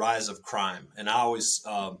around the rise of crime, and I always,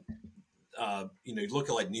 you look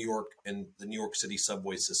at like New York and the New York City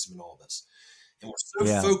subway system and all this, and we're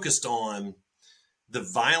so focused on the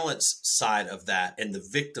violence side of that and the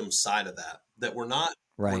victim side of that we're not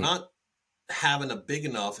having a big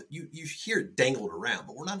enough. You hear it dangled around,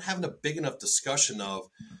 but we're not having a big enough discussion of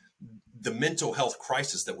the mental health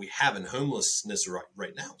crisis that we have in homelessness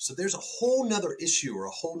right now. So there's a whole nother issue or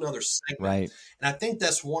a whole nother segment. Right. And I think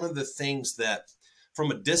that's one of the things that,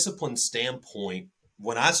 from a discipline standpoint,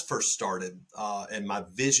 when I first started and my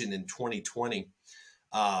vision in 2020,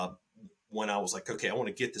 when I was like, okay, I want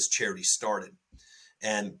to get this charity started.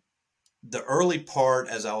 And the early part,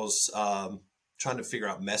 as I was trying to figure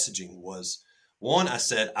out messaging, was one, I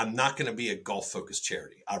said, I'm not going to be a golf-focused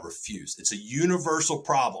charity. I refuse. It's a universal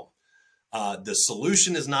problem. The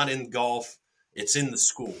solution is not in golf. It's in the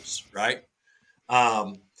schools, right?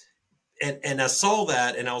 And I saw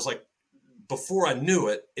that, and I was like, before I knew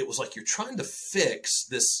it, it was like you're trying to fix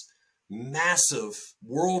this massive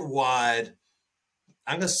worldwide,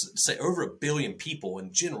 I'm going to say over 1 billion people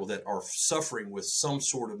in general that are suffering with some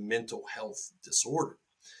sort of mental health disorder.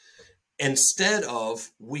 Instead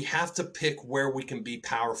of, we have to pick where we can be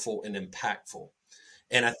powerful and impactful.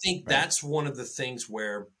 And I think that's one of the things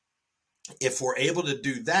where, if we're able to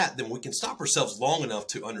do that, then we can stop ourselves long enough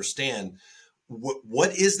to understand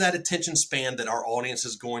what is that attention span that our audience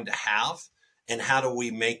is going to have, and how do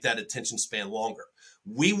we make that attention span longer.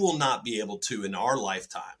 We will not be able to, in our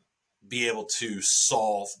lifetime, be able to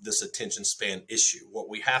solve this attention span issue. What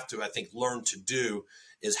we have to, I think, learn to do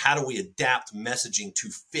is, how do we adapt messaging to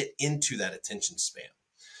fit into that attention span?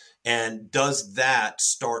 And does that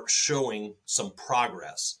start showing some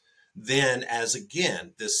progress? Then, as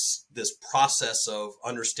again, this process of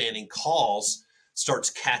understanding cause starts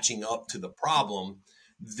catching up to the problem,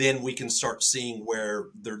 then we can start seeing where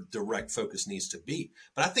the direct focus needs to be.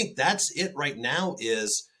 But I think that's it right now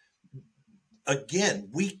is, again,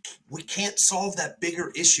 we can't solve that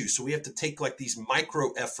bigger issue. So we have to take like these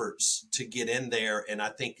micro efforts to get in there. And I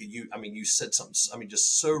think you said something,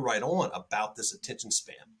 just so right on about this attention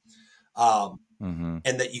span.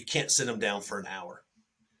 And that you can't sit them down for an hour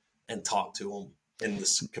and talk to them in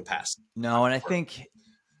this capacity. No, and I think,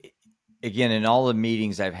 again, in all the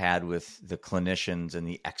meetings I've had with the clinicians and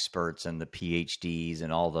the experts and the PhDs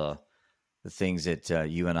and all the things that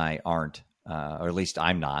you and I aren't, or at least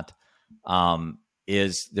I'm not,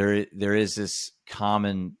 is there is this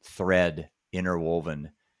common thread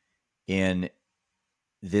interwoven in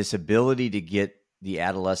this ability to get the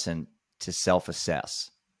adolescent to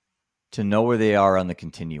self-assess, to know where they are on the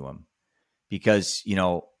continuum. Because,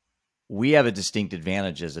 we have a distinct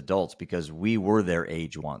advantage as adults because we were their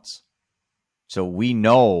age once. So we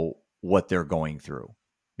know what they're going through.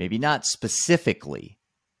 Maybe not specifically,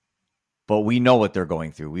 but we know what they're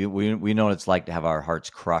going through. We know what it's like to have our hearts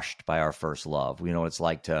crushed by our first love. We know what it's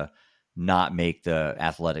like to not make the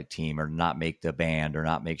athletic team, or not make the band, or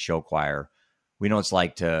not make show choir. We know what it's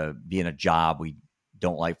like to be in a job we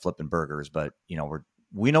don't like, flipping burgers, but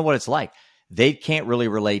we know what it's like. They can't really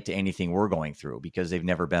relate to anything we're going through because they've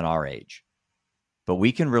never been our age, but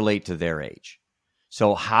we can relate to their age.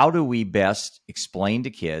 So how do we best explain to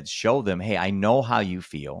kids, show them, hey, I know how you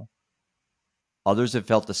feel. Others have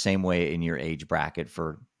felt the same way in your age bracket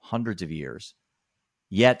for hundreds of years.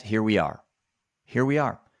 Yet here we are. Here we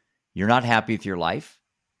are. You're not happy with your life.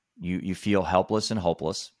 You feel helpless and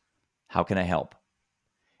hopeless. How can I help?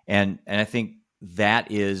 And I think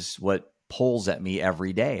that is what pulls at me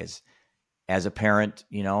every day is, as a parent,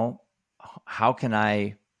 how can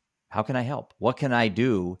I help? What can I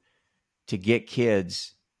do to get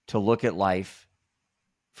kids to look at life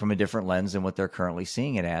from a different lens than what they're currently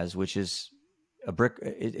seeing it as, which is a brick.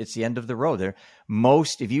 It's the end of the road.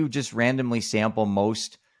 If you just randomly sample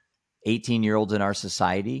most 18-year-olds in our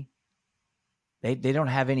society, they don't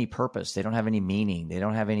have any purpose. They don't have any meaning. They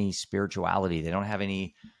don't have any spirituality. They don't have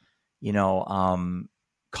any,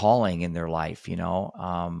 calling in their life.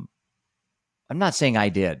 I'm not saying I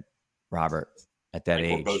did, Robert, at that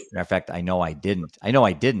age. Matter of fact, I know I didn't.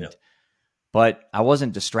 Yeah. But I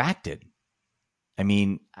wasn't distracted. I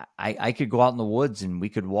mean, I could go out in the woods and we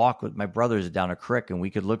could walk with my brothers down a creek and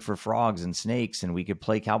we could look for frogs and snakes and we could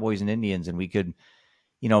play cowboys and Indians and we could,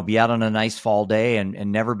 be out on a nice fall day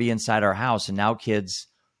and never be inside our house. And now kids,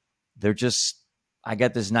 I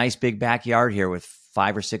got this nice big backyard here with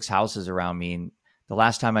 5 or 6 houses around me. And the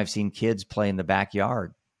last time I've seen kids play in the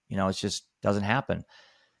backyard, it just doesn't happen.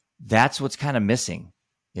 That's what's kind of missing,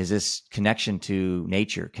 is this connection to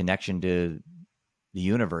nature, connection to the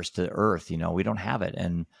universe, to Earth. We don't have it.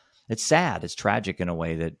 And it's sad. It's tragic in a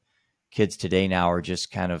way that kids today now are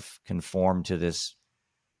just kind of conformed to this,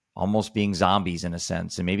 almost being zombies in a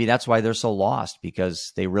sense. And maybe that's why they're so lost,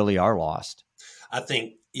 because they really are lost. I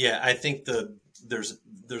think there's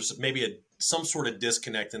maybe some sort of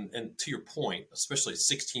disconnect. And to your point, especially a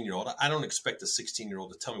 16-year-old, I don't expect a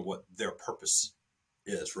 16-year-old to tell me what their purpose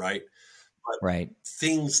is, right? But right.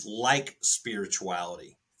 Things like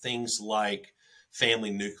spirituality, things like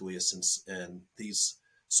family nucleus, and these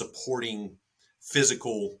supporting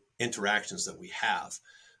physical interactions that we have,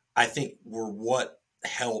 I think were what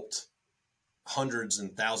helped hundreds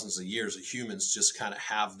and thousands of years of humans just kind of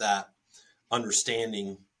have that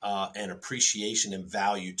understanding and appreciation and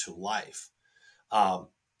value to life.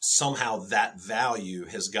 Somehow that value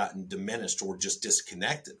has gotten diminished or just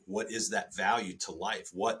disconnected. What is that value to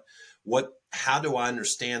life? How do I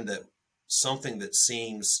understand that something that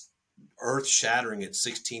seems earth shattering at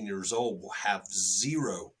 16 years old will have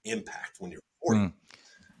zero impact when you're 40?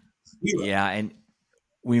 Yeah. And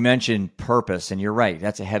we mentioned purpose, and you're right.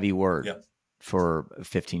 That's a heavy word for a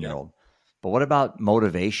 15-year-old. But what about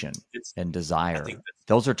motivation and desire?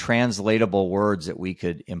 Those are translatable words that we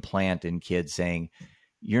could implant in kids, saying,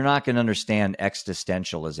 you're not going to understand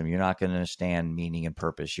existentialism. You're not going to understand meaning and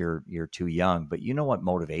purpose. You're too young. But you know what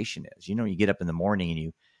motivation is. You get up in the morning and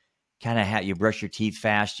you kind of you brush your teeth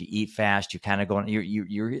fast, you eat fast, you kind of go,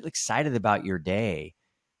 you're excited about your day.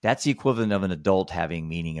 That's the equivalent of an adult having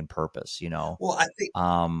meaning and purpose, Well, I think,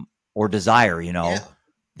 or desire,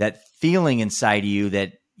 that feeling inside of you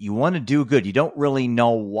that you want to do good. You don't really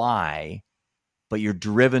know why, but you're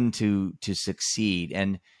driven to succeed.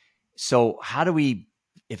 And so how do we,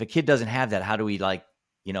 if a kid doesn't have that, how do we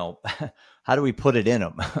how do we put it in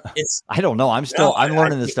them? I don't know. I'm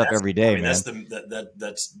learning this stuff every day, man. That's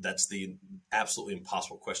the absolutely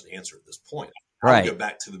impossible question to answer at this point. Right. I go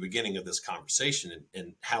back to the beginning of this conversation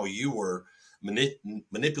and how you were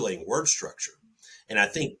manipulating word structure. And I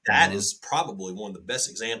think that is probably one of the best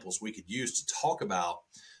examples we could use to talk about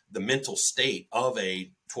the mental state of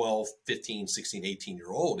a 12, 15, 16,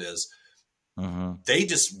 18-year-old is they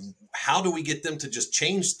just, how do we get them to just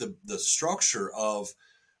change the structure of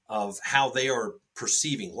how they are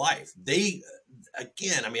perceiving life?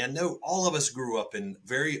 Again, I know all of us grew up in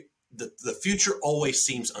the future always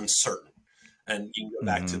seems uncertain. And you can go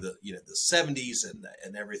back to the 70s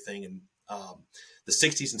and everything, and the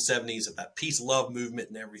 60s and 70s of that peace love movement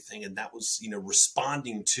and everything. And that was,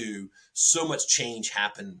 responding to so much change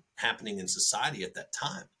happening in society at that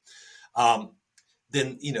time.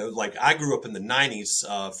 Then, like I grew up in the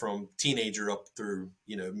 90s from teenager up through,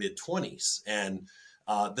 mid 20s. And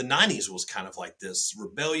the 90s was kind of like this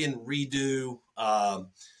rebellion, redo,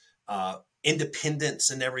 independence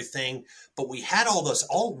and everything. But we had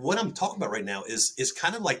all what I'm talking about right now is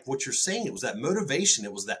kind of like what you're saying. It was that motivation.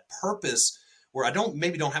 It was that purpose where I don't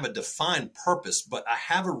have a defined purpose, but I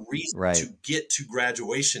have a reason to get to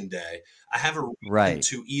graduation day. I have a reason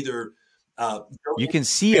to either you can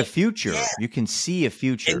see a future. Yeah. You can see a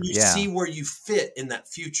future. And you see where you fit in that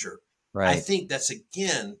future. Right. I think that's,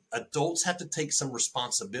 again, adults have to take some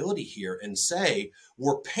responsibility here and say,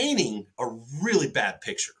 we're painting a really bad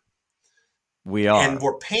picture. We are. And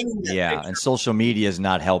we're painting that picture. And social media is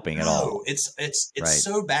not helping at all. It's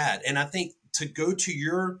so bad. And I think to go to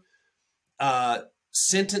your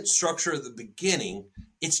sentence structure at the beginning,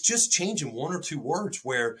 it's just changing one or two words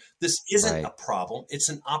where this isn't a problem. It's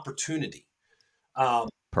an opportunity.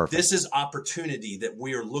 Perfect. This is opportunity that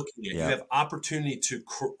we are looking at. You have opportunity to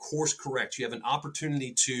course correct. You have an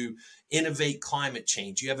opportunity to innovate climate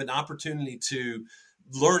change. You have an opportunity to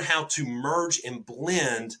learn how to merge and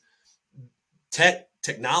blend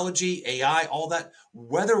technology, AI, all that.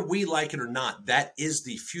 Whether we like it or not, that is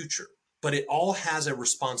the future. But it all has a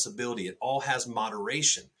responsibility. It all has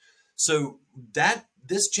moderation. So that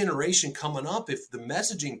this generation coming up, if the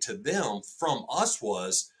messaging to them from us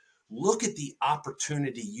was, look at the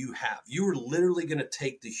opportunity you have. You are literally going to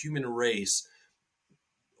take the human race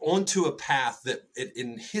onto a path that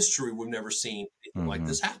in history we've never seen anything like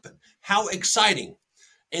this happen. How exciting.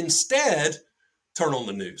 Instead, turn on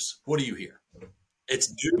the news. What do you hear? It's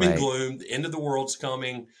doom and gloom. The end of the world's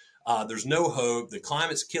coming. There's no hope. The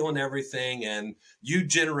climate's killing everything. And you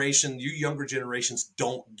younger generations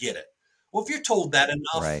don't get it. Well, if you're told that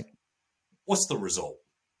enough, what's the result?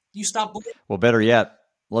 You stop believing. Well, better yet,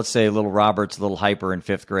 let's say little Robert's a little hyper in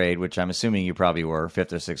 5th grade, which I'm assuming you probably were,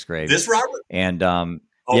 5th or 6th grade. This Robert? And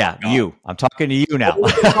you. I'm talking to you now.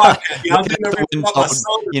 You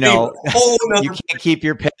can't keep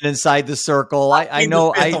your pen inside the circle. I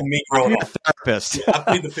know. I'm a therapist. I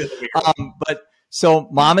plead the fifth. But So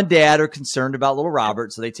mom and dad are concerned about little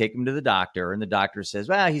Robert, so they take him to the doctor, and the doctor says,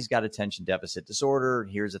 well, he's got attention deficit disorder.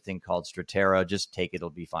 Here's a thing called Strattera. Just take it. It'll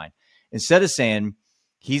be fine. Instead of saying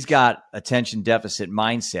he's got attention deficit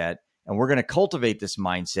mindset, and we're going to cultivate this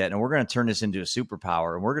mindset, and we're going to turn this into a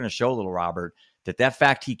superpower, and we're going to show little Robert that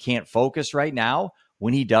fact he can't focus right now,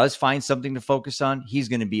 when he does find something to focus on, he's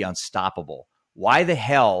going to be unstoppable. Why the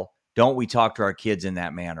hell don't we talk to our kids in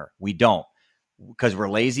that manner? We don't. Because we're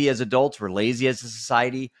lazy as adults, we're lazy as a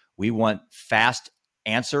society. We want fast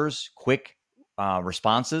answers, quick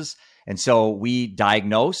responses. And so we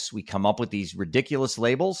diagnose, we come up with these ridiculous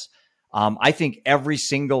labels. I think every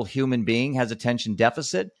single human being has attention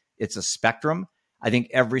deficit. It's a spectrum. I think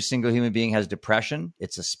every single human being has depression.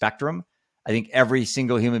 It's a spectrum. I think every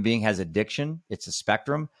single human being has addiction. It's a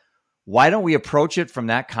spectrum. Why don't we approach it from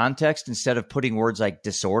that context instead of putting words like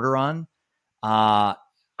disorder on? I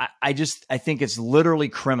think it's literally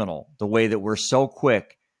criminal the way that we're so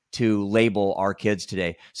quick to label our kids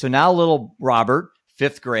today. So now little Robert,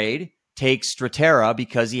 5th grade, takes Strattera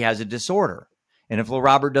because he has a disorder. And if little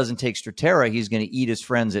Robert doesn't take Strattera, he's going to eat his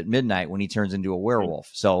friends at midnight when he turns into a werewolf.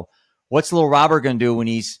 So what's little Robert going to do when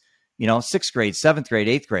he's, 6th grade, 7th grade,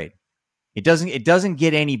 8th grade? It doesn't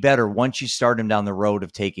get any better once you start him down the road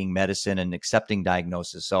of taking medicine and accepting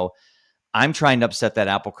diagnosis. So I'm trying to upset that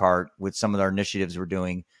apple cart with some of our initiatives we're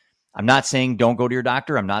doing. I'm not saying don't go to your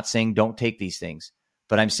doctor. I'm not saying don't take these things,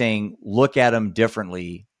 but I'm saying look at them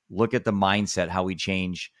differently. Look at the mindset, how we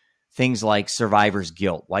change things like survivor's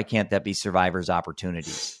guilt. Why can't that be survivor's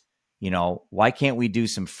opportunities? Why can't we do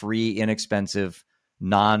some free, inexpensive,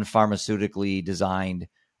 non-pharmaceutically designed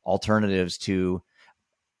alternatives to,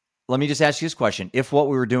 let me just ask you this question. If what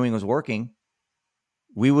we were doing was working,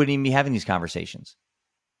 we wouldn't even be having these conversations,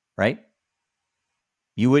 right?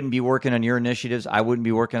 You wouldn't be working on your initiatives. I wouldn't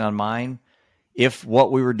be working on mine. If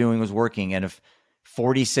what we were doing was working, and if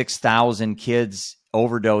 46,000 kids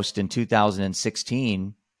overdosed in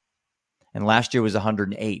 2016, and last year was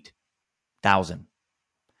 108,000.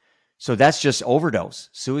 So that's just overdose.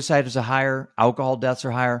 Suicides are higher. Alcohol deaths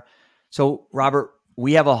are higher. So, Robert,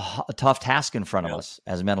 we have a tough task in front of us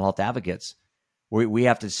as mental health advocates. We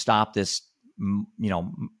have to stop this,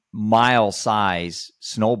 mile-size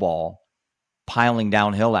snowball piling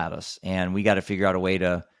downhill at us, and we got to figure out a way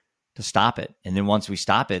to stop it. And then once we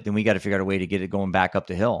stop it, then we got to figure out a way to get it going back up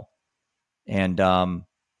the hill. And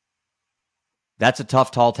that's a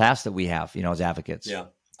tough, tall task that we have, as advocates. Yeah.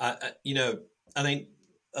 I think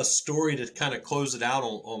a story to kind of close it out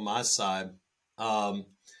on my side,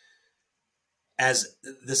 as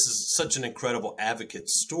this is such an incredible advocate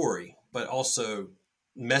story, but also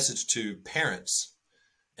message to parents.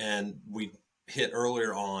 And we hit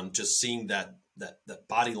earlier on just seeing that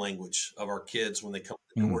body language of our kids when they come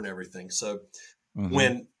to the door and everything. So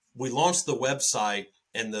when we launched the website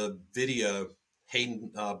and the video,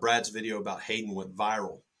 Brad's video about Hayden went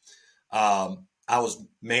viral, I was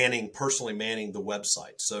personally manning the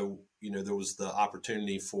website. So, there was the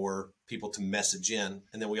opportunity for people to message in.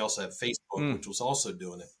 And then we also have Facebook, which was also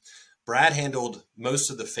doing it. Brad handled most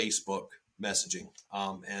of the Facebook messaging.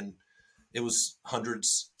 And it was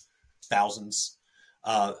hundreds, thousands.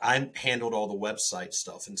 I handled all the website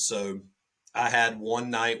stuff. And so I had one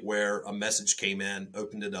night where a message came in,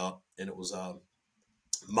 opened it up, and it was a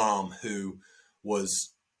mom who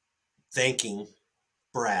was thanking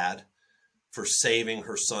Brad for saving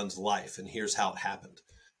her son's life. And here's how it happened.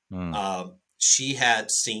 She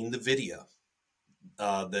had seen the video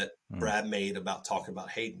that Brad made about talking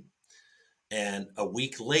about Hayden. And a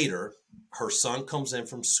week later, her son comes in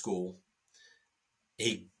from school.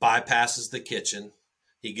 He bypasses the kitchen.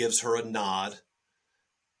 He gives her a nod.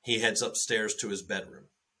 He heads upstairs to his bedroom.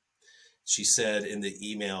 She said in the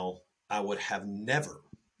email, I would have never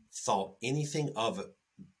thought anything of it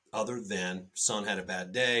other than son had a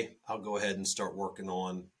bad day. I'll go ahead and start working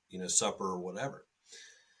on, supper or whatever.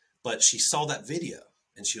 But she saw that video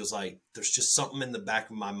and she was like, there's just something in the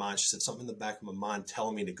back of my mind. She said, something in the back of my mind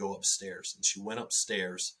telling me to go upstairs. And she went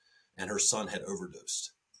upstairs and her son had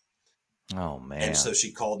overdosed. Oh, man. And so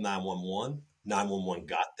she called 911. 911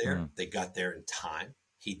 got there. They got there in time.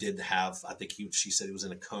 He did have, she said he was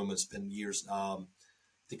in a coma. It's been years, a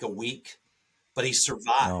week, but he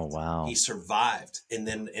survived. Oh, wow. He survived. And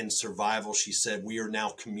then in survival, she said, we are now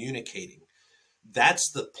communicating.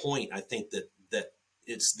 That's the point. I think that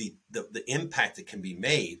it's the impact that can be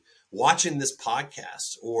made watching this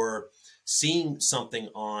podcast or seeing something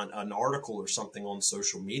on an article or something on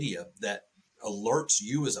social media that alerts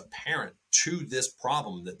you as a parent to this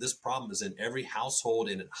problem, that this problem is in every household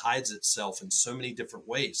and it hides itself in so many different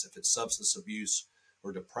ways. If it's substance abuse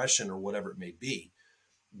or depression or whatever it may be,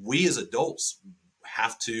 we as adults,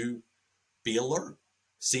 have to be alert.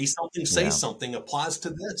 See something, say something applies to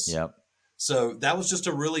this. Yep. So that was just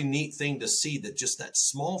a really neat thing to see, that just that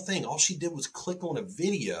small thing, all she did was click on a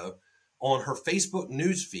video on her Facebook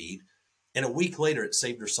news feed, and a week later it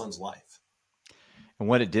saved her son's life. And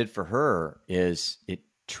what it did for her is it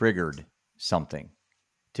triggered something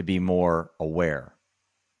to be more aware.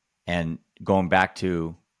 And going back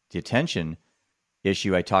to the attention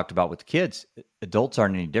issue I talked about with the kids, adults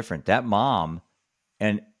aren't any different. That mom,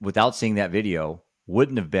 and without seeing that video,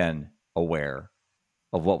 wouldn't have been aware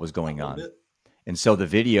of what was going on. And so the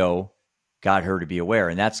video got her to be aware.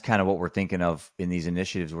 And that's kind of what we're thinking of in these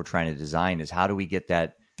initiatives we're trying to design, is how do we get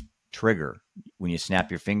that trigger when you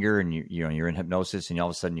snap your finger and you're in hypnosis and all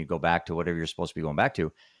of a sudden you go back to whatever you're supposed to be going back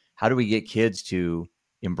to. How do we get kids to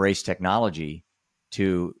embrace technology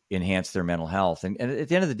to enhance their mental health? And at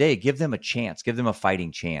the end of the day, give them a chance, give them a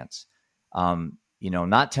fighting chance.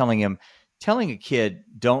 Not telling a kid,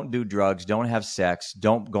 don't do drugs, don't have sex,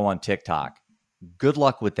 don't go on TikTok. Good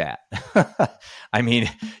luck with that. I mean,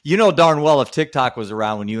 darn well, if TikTok was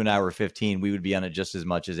around when you and I were 15, we would be on it just as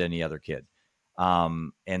much as any other kid.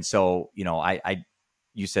 And so,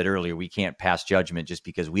 you said earlier, we can't pass judgment just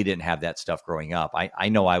because we didn't have that stuff growing up. I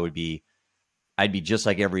know I'd be just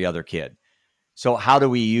like every other kid. So how do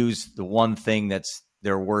we use the one thing that's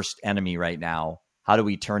their worst enemy right now? How do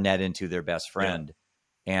we turn that into their best friend?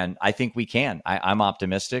 Yeah. And I think we can. I'm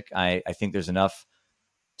optimistic. I think there's enough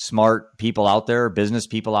smart people out there, business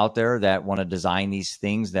people out there that want to design these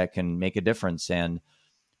things that can make a difference.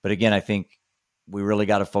 But again, I think we really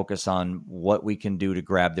got to focus on what we can do to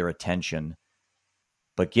grab their attention,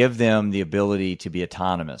 but give them the ability to be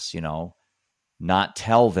autonomous, not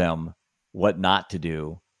tell them what not to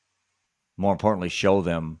do. More importantly, show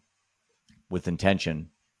them with intention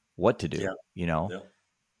what to do,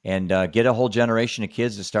 and get a whole generation of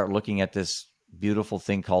kids to start looking at this beautiful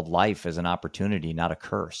thing called life as an opportunity, not a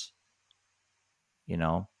curse,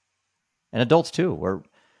 and adults too.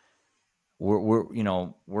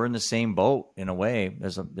 We're in the same boat in a way.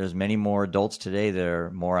 There's many more adults today that are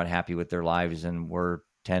more unhappy with their lives than were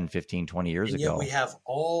 10, 15, 20 years ago. We have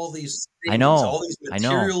all these things, I know, all these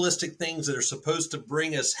materialistic things that are supposed to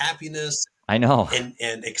bring us happiness. I know.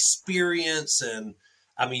 And experience. And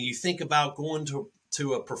I mean, you think about going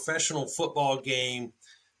to a professional football game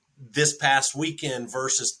this past weekend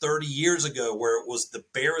versus 30 years ago, where it was the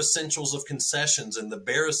bare essentials of concessions and the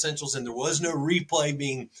bare essentials, and there was no replay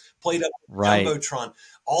being played up on Jumbotron.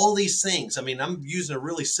 All these things. I mean, I'm using a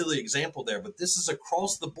really silly example there, but this is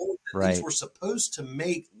across the board. These were supposed to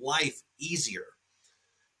make life easier.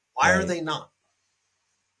 Why are they not?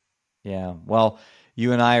 Yeah. Well,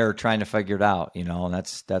 you and I are trying to figure it out, and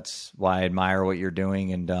that's why I admire what you're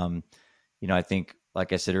doing. And, I think,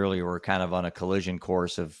 like I said earlier, we're kind of on a collision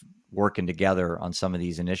course of working together on some of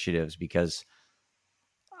these initiatives, because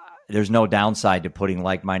there's no downside to putting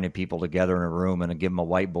like-minded people together in a room and give them a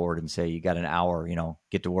whiteboard and say, you got an hour,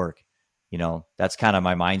 get to work. That's kind of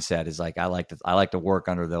my mindset, is like, I like to work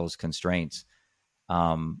under those constraints.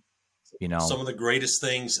 Some of the greatest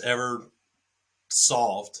things ever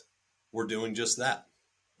solved were doing just that.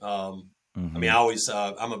 I mean, I always,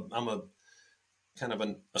 I'm a kind of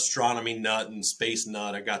an astronomy nut and space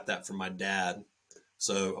nut. I got that from my dad.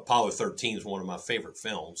 So Apollo 13 is one of my favorite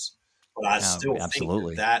films, but I still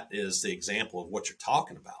think that is the example of what you're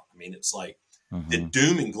talking about. I mean, it's like the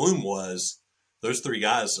doom and gloom was those three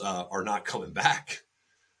guys are not coming back.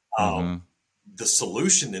 The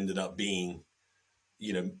solution ended up being,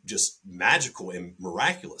 just magical and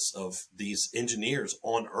miraculous, of these engineers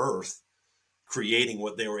on Earth creating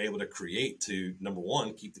what they were able to create to, number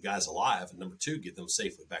one, keep the guys alive, and number two, get them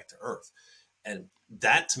safely back to Earth. And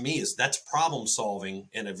that, to me, that's problem solving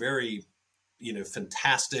in a very,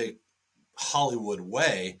 fantastic Hollywood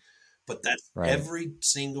way. But that's every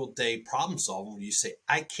single day problem solving, when you say,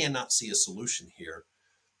 I cannot see a solution here,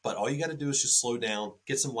 but all you got to do is just slow down,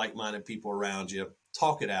 get some like-minded people around you,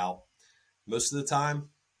 talk it out. Most of the time,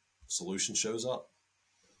 solution shows up.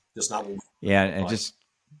 Just not. And just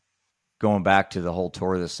going back to the whole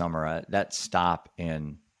tour this summer, that stop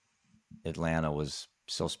in Atlanta was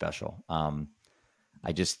so special.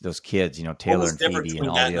 Those kids, Taylor and Phoebe and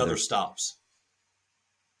all the other stops.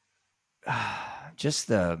 Just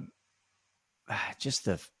the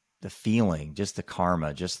feeling, just the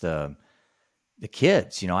karma, just the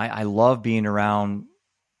kids. I love being around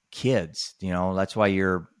kids. That's why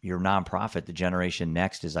your nonprofit, the Generation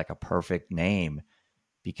Next, is like a perfect name,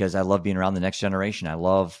 because I love being around the next generation. I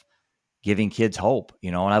love giving kids hope,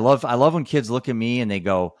 and I love when kids look at me and they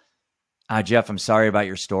go, Jeff, I'm sorry about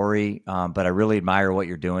your story, but I really admire what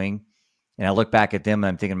you're doing. And I look back at them and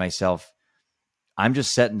I'm thinking to myself, I'm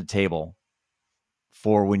just setting the table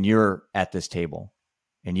for when you're at this table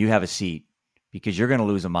and you have a seat, because you're going to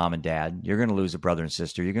lose a mom and dad. You're going to lose a brother and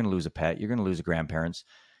sister. You're going to lose a pet. You're going to lose a grandparents.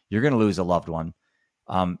 You're going to lose a loved one.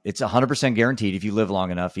 It's 100% guaranteed if you live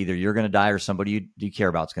long enough, either you're going to die or somebody you care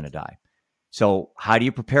about is going to die. So how do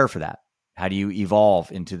you prepare for that? How do you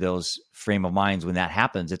evolve into those frame of minds when that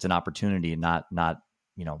happens? It's an opportunity and not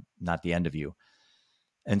the end of you.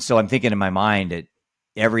 And so I'm thinking in my mind that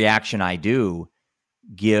every action I do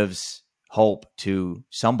gives hope to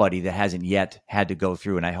somebody that hasn't yet had to go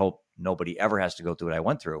through. And I hope nobody ever has to go through what I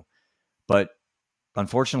went through. But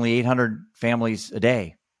unfortunately, 800 families a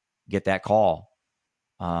day get that call.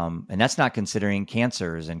 And that's not considering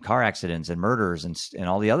cancers and car accidents and murders and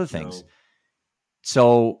all the other things. No.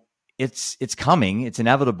 So it's coming. It's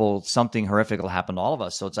inevitable. Something horrific will happen to all of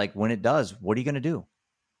us. So it's like, when it does, what are you going to do?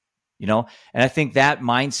 And I think that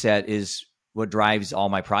mindset is what drives all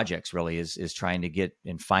my projects, really, is trying to get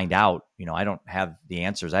and find out. I don't have the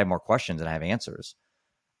answers. I have more questions than I have answers.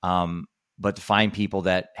 But to find people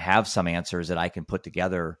that have some answers that I can put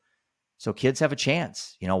together so kids have a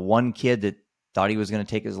chance. One kid that thought he was going to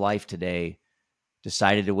take his life today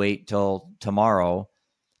decided to wait till tomorrow.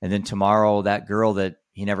 And then tomorrow, that girl that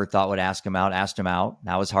he never thought would asked him out.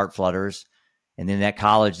 Now his heart flutters. And then that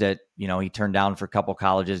college that, he turned down for a couple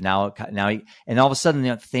colleges. Now and all of a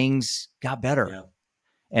sudden, things got better. Yeah.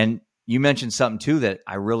 And you mentioned something too that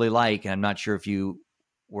I really like, and I'm not sure if you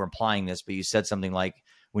were implying this, but you said something like,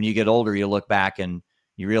 when you get older, you look back and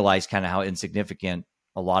you realize kind of how insignificant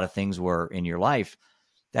a lot of things were in your life.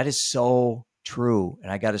 That is so true.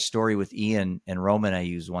 And I got a story with Ian and Roman I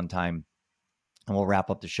used one time, and we'll wrap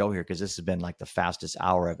up the show here because this has been like the fastest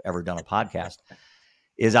hour I've ever done a podcast.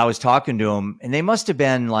 Is I was talking to them, and they must have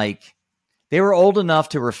been they were old enough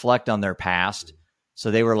to reflect on their past.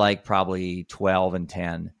 So they were like probably 12 and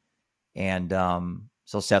 10. And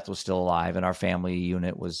so Seth was still alive and our family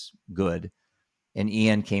unit was good. And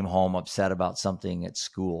Ian came home upset about something at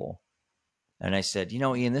school. And I said,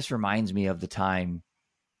 Ian, this reminds me of the time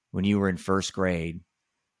when you were in first grade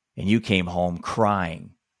and you came home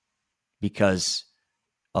crying because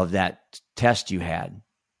of that test you had.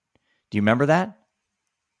 Do you remember that?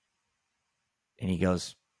 And he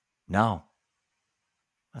goes, no.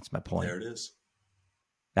 That's my point. There it is.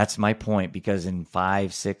 That's my point, because in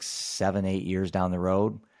 5, 6, 7, 8 years down the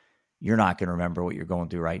road, you're not going to remember what you're going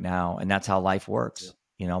through right now. And that's how life works.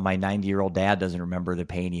 Yeah. My 90-year-old dad doesn't remember the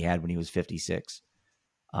pain he had when he was 56.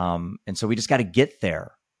 And so we just got to get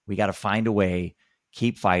there. We got to find a way,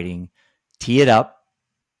 keep fighting, tee it up,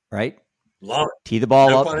 right? Love it. Tee the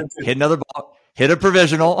ball up, hit another ball, hit a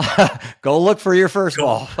provisional, go look for your first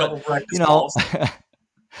ball.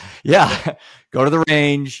 Yeah. Go to the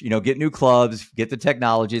range, get new clubs, get the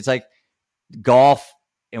technology. It's like golf.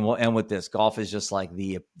 And we'll end with this. Golf is just like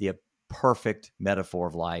the perfect metaphor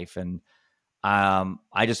of life. And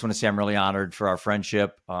I just want to say I'm really honored for our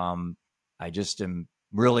friendship. I just am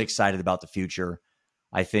really excited about the future.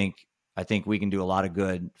 I think we can do a lot of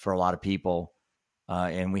good for a lot of people.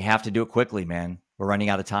 And we have to do it quickly, man. We're running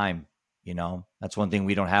out of time. That's one thing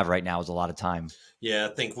we don't have right now is a lot of time. Yeah,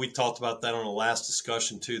 I think we talked about that on the last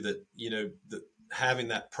discussion too, that, having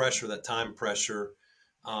that pressure, that time pressure,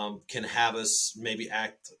 can have us maybe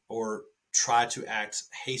act or try to act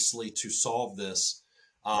hastily to solve this.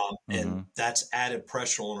 And that's added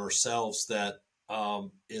pressure on ourselves that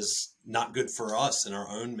is not good for us and our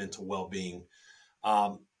own mental well-being.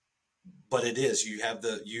 But it is, you have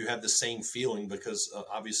the same feeling because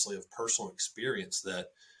obviously of personal experience that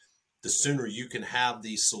the sooner you can have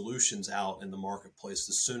these solutions out in the marketplace,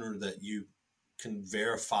 the sooner that you can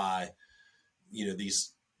verify,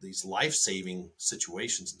 these life-saving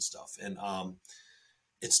situations and stuff. And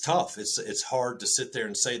it's tough. It's hard to sit there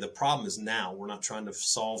and say the problem is now. We're not trying to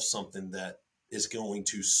solve something that is going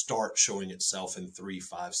to start showing itself in 3,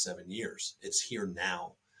 5, 7 years. It's here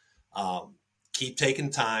now. Keep taking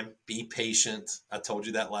time, be patient. I told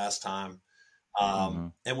you that last time.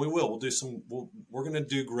 And we'll do we're going to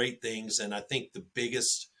do great things. And I think the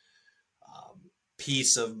biggest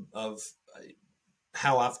piece of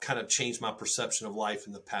how I've kind of changed my perception of life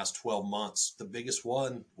in the past 12 months, the biggest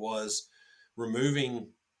one was removing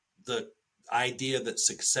the idea that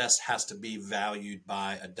success has to be valued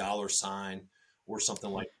by a dollar sign or something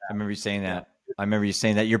like that. I remember you saying that. I remember you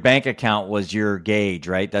saying that your bank account was your gauge,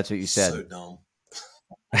 right? That's what you said. So dumb.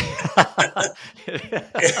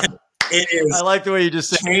 It is. I like the way you just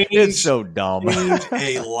said it's so dumb.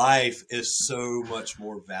 A life is so much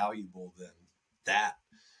more valuable than that.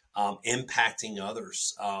 Impacting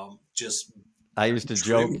others. I used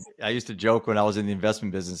to joke when I was in the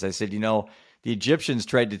investment business. I said, the Egyptians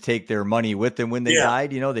tried to take their money with them when they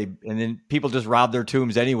died, and then people just robbed their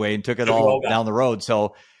tombs anyway and took it all down the road.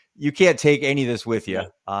 So you can't take any of this with you.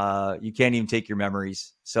 You can't even take your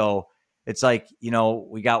memories. So it's like,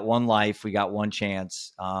 we got one life, we got one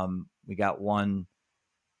chance. We got one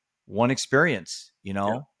experience,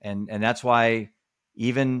 and that's why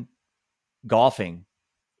even golfing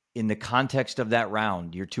in the context of that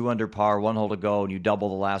round, you're 2 under par, 1 hole to go, and you double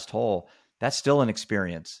the last hole. That's still an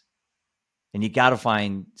experience. And you got to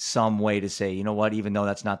find some way to say, you know what, even though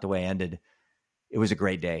that's not the way it ended, it was a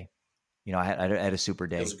great day. I had a super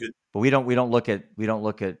day. But we don't look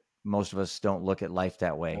at most of us don't look at life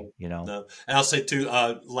that way, No. And I'll say too,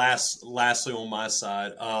 lastly on my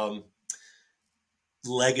side,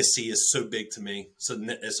 legacy is so big to me. So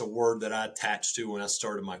it's a word that I attached to when I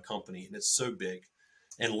started my company, and it's so big.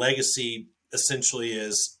 And legacy essentially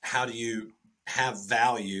is, how do you have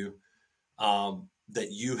value that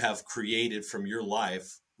you have created from your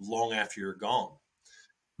life long after you're gone?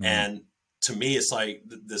 Mm-hmm. And to me, it's like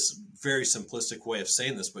this very simplistic way of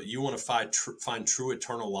saying this, but you want to find true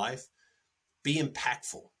eternal life, be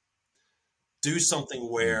impactful. Do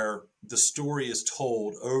something where the story is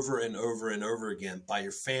told over and over and over again by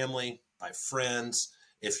your family, by friends.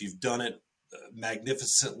 If you've done it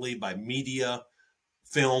magnificently by media,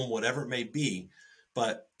 film, whatever it may be.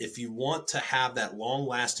 But if you want to have that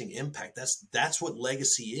long-lasting impact, that's what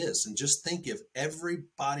legacy is. And just think, if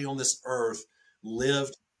everybody on this earth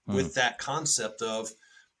lived with that concept of,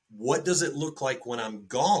 what does it look like when I'm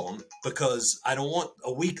gone? Because I don't want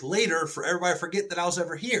a week later for everybody to forget that I was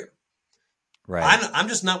ever here. Right. I'm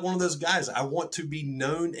just not one of those guys. I want to be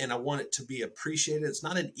known, and I want it to be appreciated. It's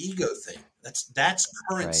not an ego thing. That's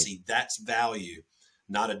currency. Right. That's value,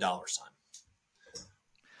 not a dollar sign.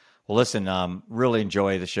 Well, listen, really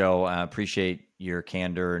enjoy the show. I appreciate your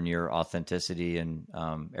candor and your authenticity and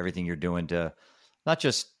everything you're doing to not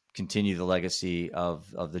just continue the legacy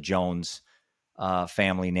of the Jones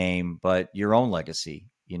family name, but your own legacy,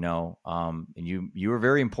 and you were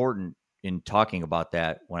very important in talking about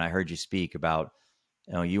that when I heard you speak about,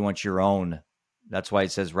 you want your own. That's why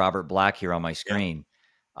it says Robert Black here on my screen.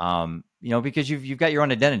 Yeah. Because you've got your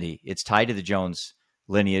own identity. It's tied to the Jones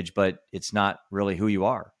lineage, but it's not really who you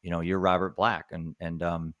are. You're Robert Black, and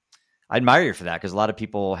I admire you for that, because a lot of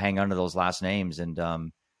people hang on to those last names, and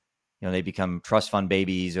they become trust fund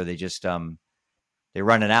babies, or they just they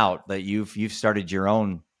run it out. That you've started your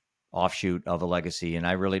own offshoot of a legacy, and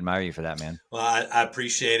I really admire you for that, man. Well, I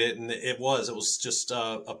appreciate it, and it was just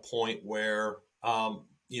a point where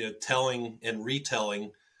telling and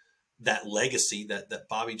retelling that legacy, that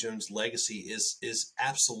Bobby Jones legacy is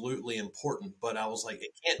absolutely important. But I was like, it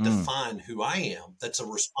can't define who I am. That's a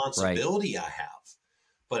responsibility I have.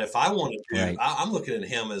 But if I want to I'm looking at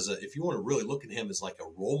him as if you want to really look at him as like a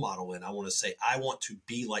role model, and I want to say, I want to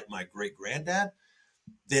be like my great granddad,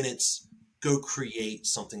 then it's go create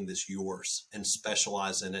something that's yours and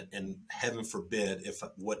specialize in it. And heaven forbid, if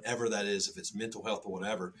whatever that is, if it's mental health or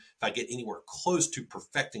whatever, if I get anywhere close to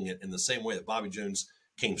perfecting it in the same way that Bobby Jones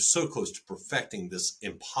came so close to perfecting this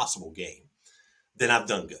impossible game, then I've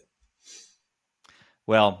done good.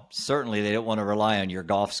 Well, certainly they don't want to rely on your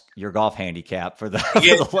golf handicap for the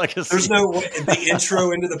legacy. There's no way in the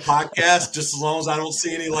intro into the podcast, just as long as I don't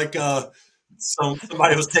see any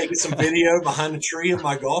somebody was taking some video behind a tree of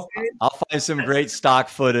my golf game. I'll find some great stock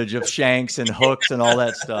footage of shanks and hooks and all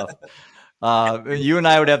that stuff. You and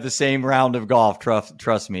I would have the same round of golf.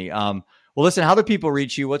 Trust me. Well, listen, how do people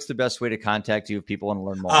reach you? What's the best way to contact you if people want to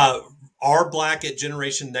learn more?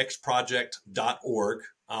 rblack@generationnextproject.org.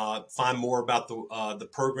 Find more about the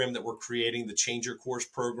program that we're creating, the Change Your Course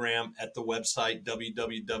program, at the website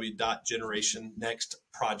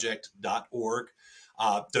www.generationnextproject.org.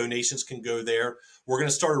 Donations can go there. We're going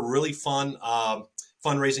to start a really fun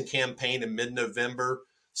fundraising campaign in mid-November.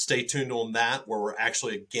 Stay tuned on that, where we're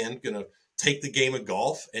actually, again, going to take the game of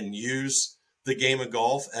golf and use the game of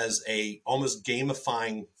golf as a almost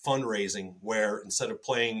gamifying fundraising, where instead of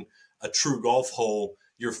playing a true golf hole,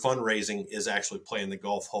 your fundraising is actually playing the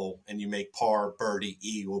golf hole, and you make par, birdie,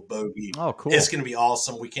 eagle, bogey. Oh, cool. It's going to be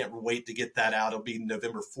awesome. We can't wait to get that out. It'll be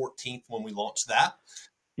November 14th when we launch that.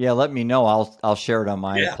 Yeah, let me know. I'll share it on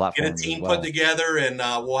my platform. Get a team put together, and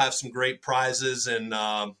we'll have some great prizes and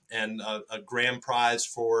a grand prize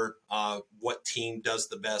for what team does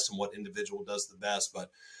the best and what individual does the best.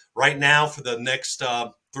 But right now, for the next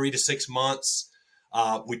 3 to 6 months,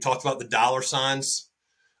 we talked about the dollar signs,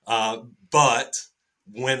 but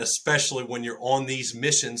especially when you're on these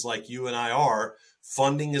missions like you and I are,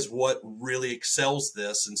 funding is what really excels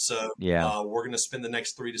this. And so Yeah. we're going to spend the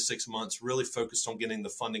next 3 to 6 months really focused on getting the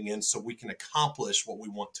funding in so we can accomplish what we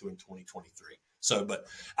want to in 2023. So,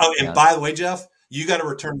 and by the way, Jeff, you got to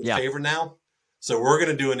return the favor now. So we're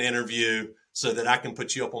going to do an interview so that I can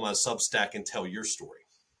put you up on my Substack and tell your story.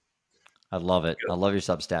 I love it. Good. I love your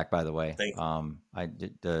Substack, by the way. Thank you.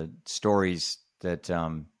 The stories that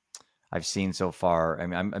I've seen so far. I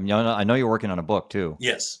mean, I know you're working on a book too.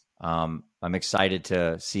 Yes. I'm excited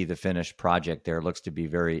to see the finished project there. It looks to be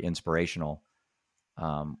very inspirational,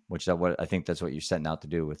 which I think that's what you're setting out to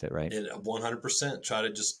do with it, right? 100%. Try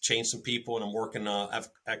to just change some people. And I'm working, I've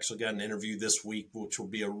actually got an interview this week, which will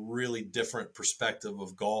be a really different perspective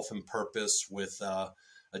of golf and purpose with a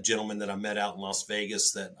gentleman that I met out in Las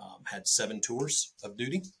Vegas that had 7 tours of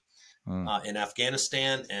duty in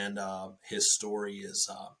Afghanistan. And his story is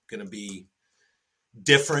going to be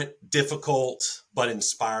different, difficult, but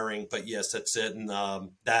inspiring. But yes, that's it. And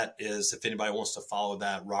that is, if anybody wants to follow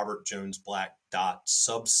that,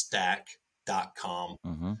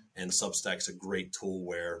 robertjonesblack.substack.com. And Substack's a great tool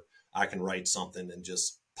where I can write something and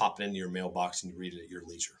just pop it into your mailbox and you read it at your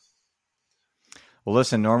leisure. Well,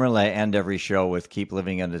 listen, normally I end every show with keep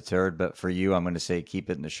living undeterred, but for you, I'm going to say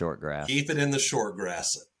keep it in the short grass. Keep it in the short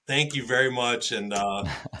grass. Thank you very much. And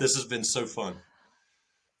this has been so fun.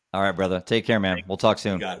 All right, brother. Take care, man. We'll talk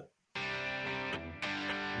soon. You got it.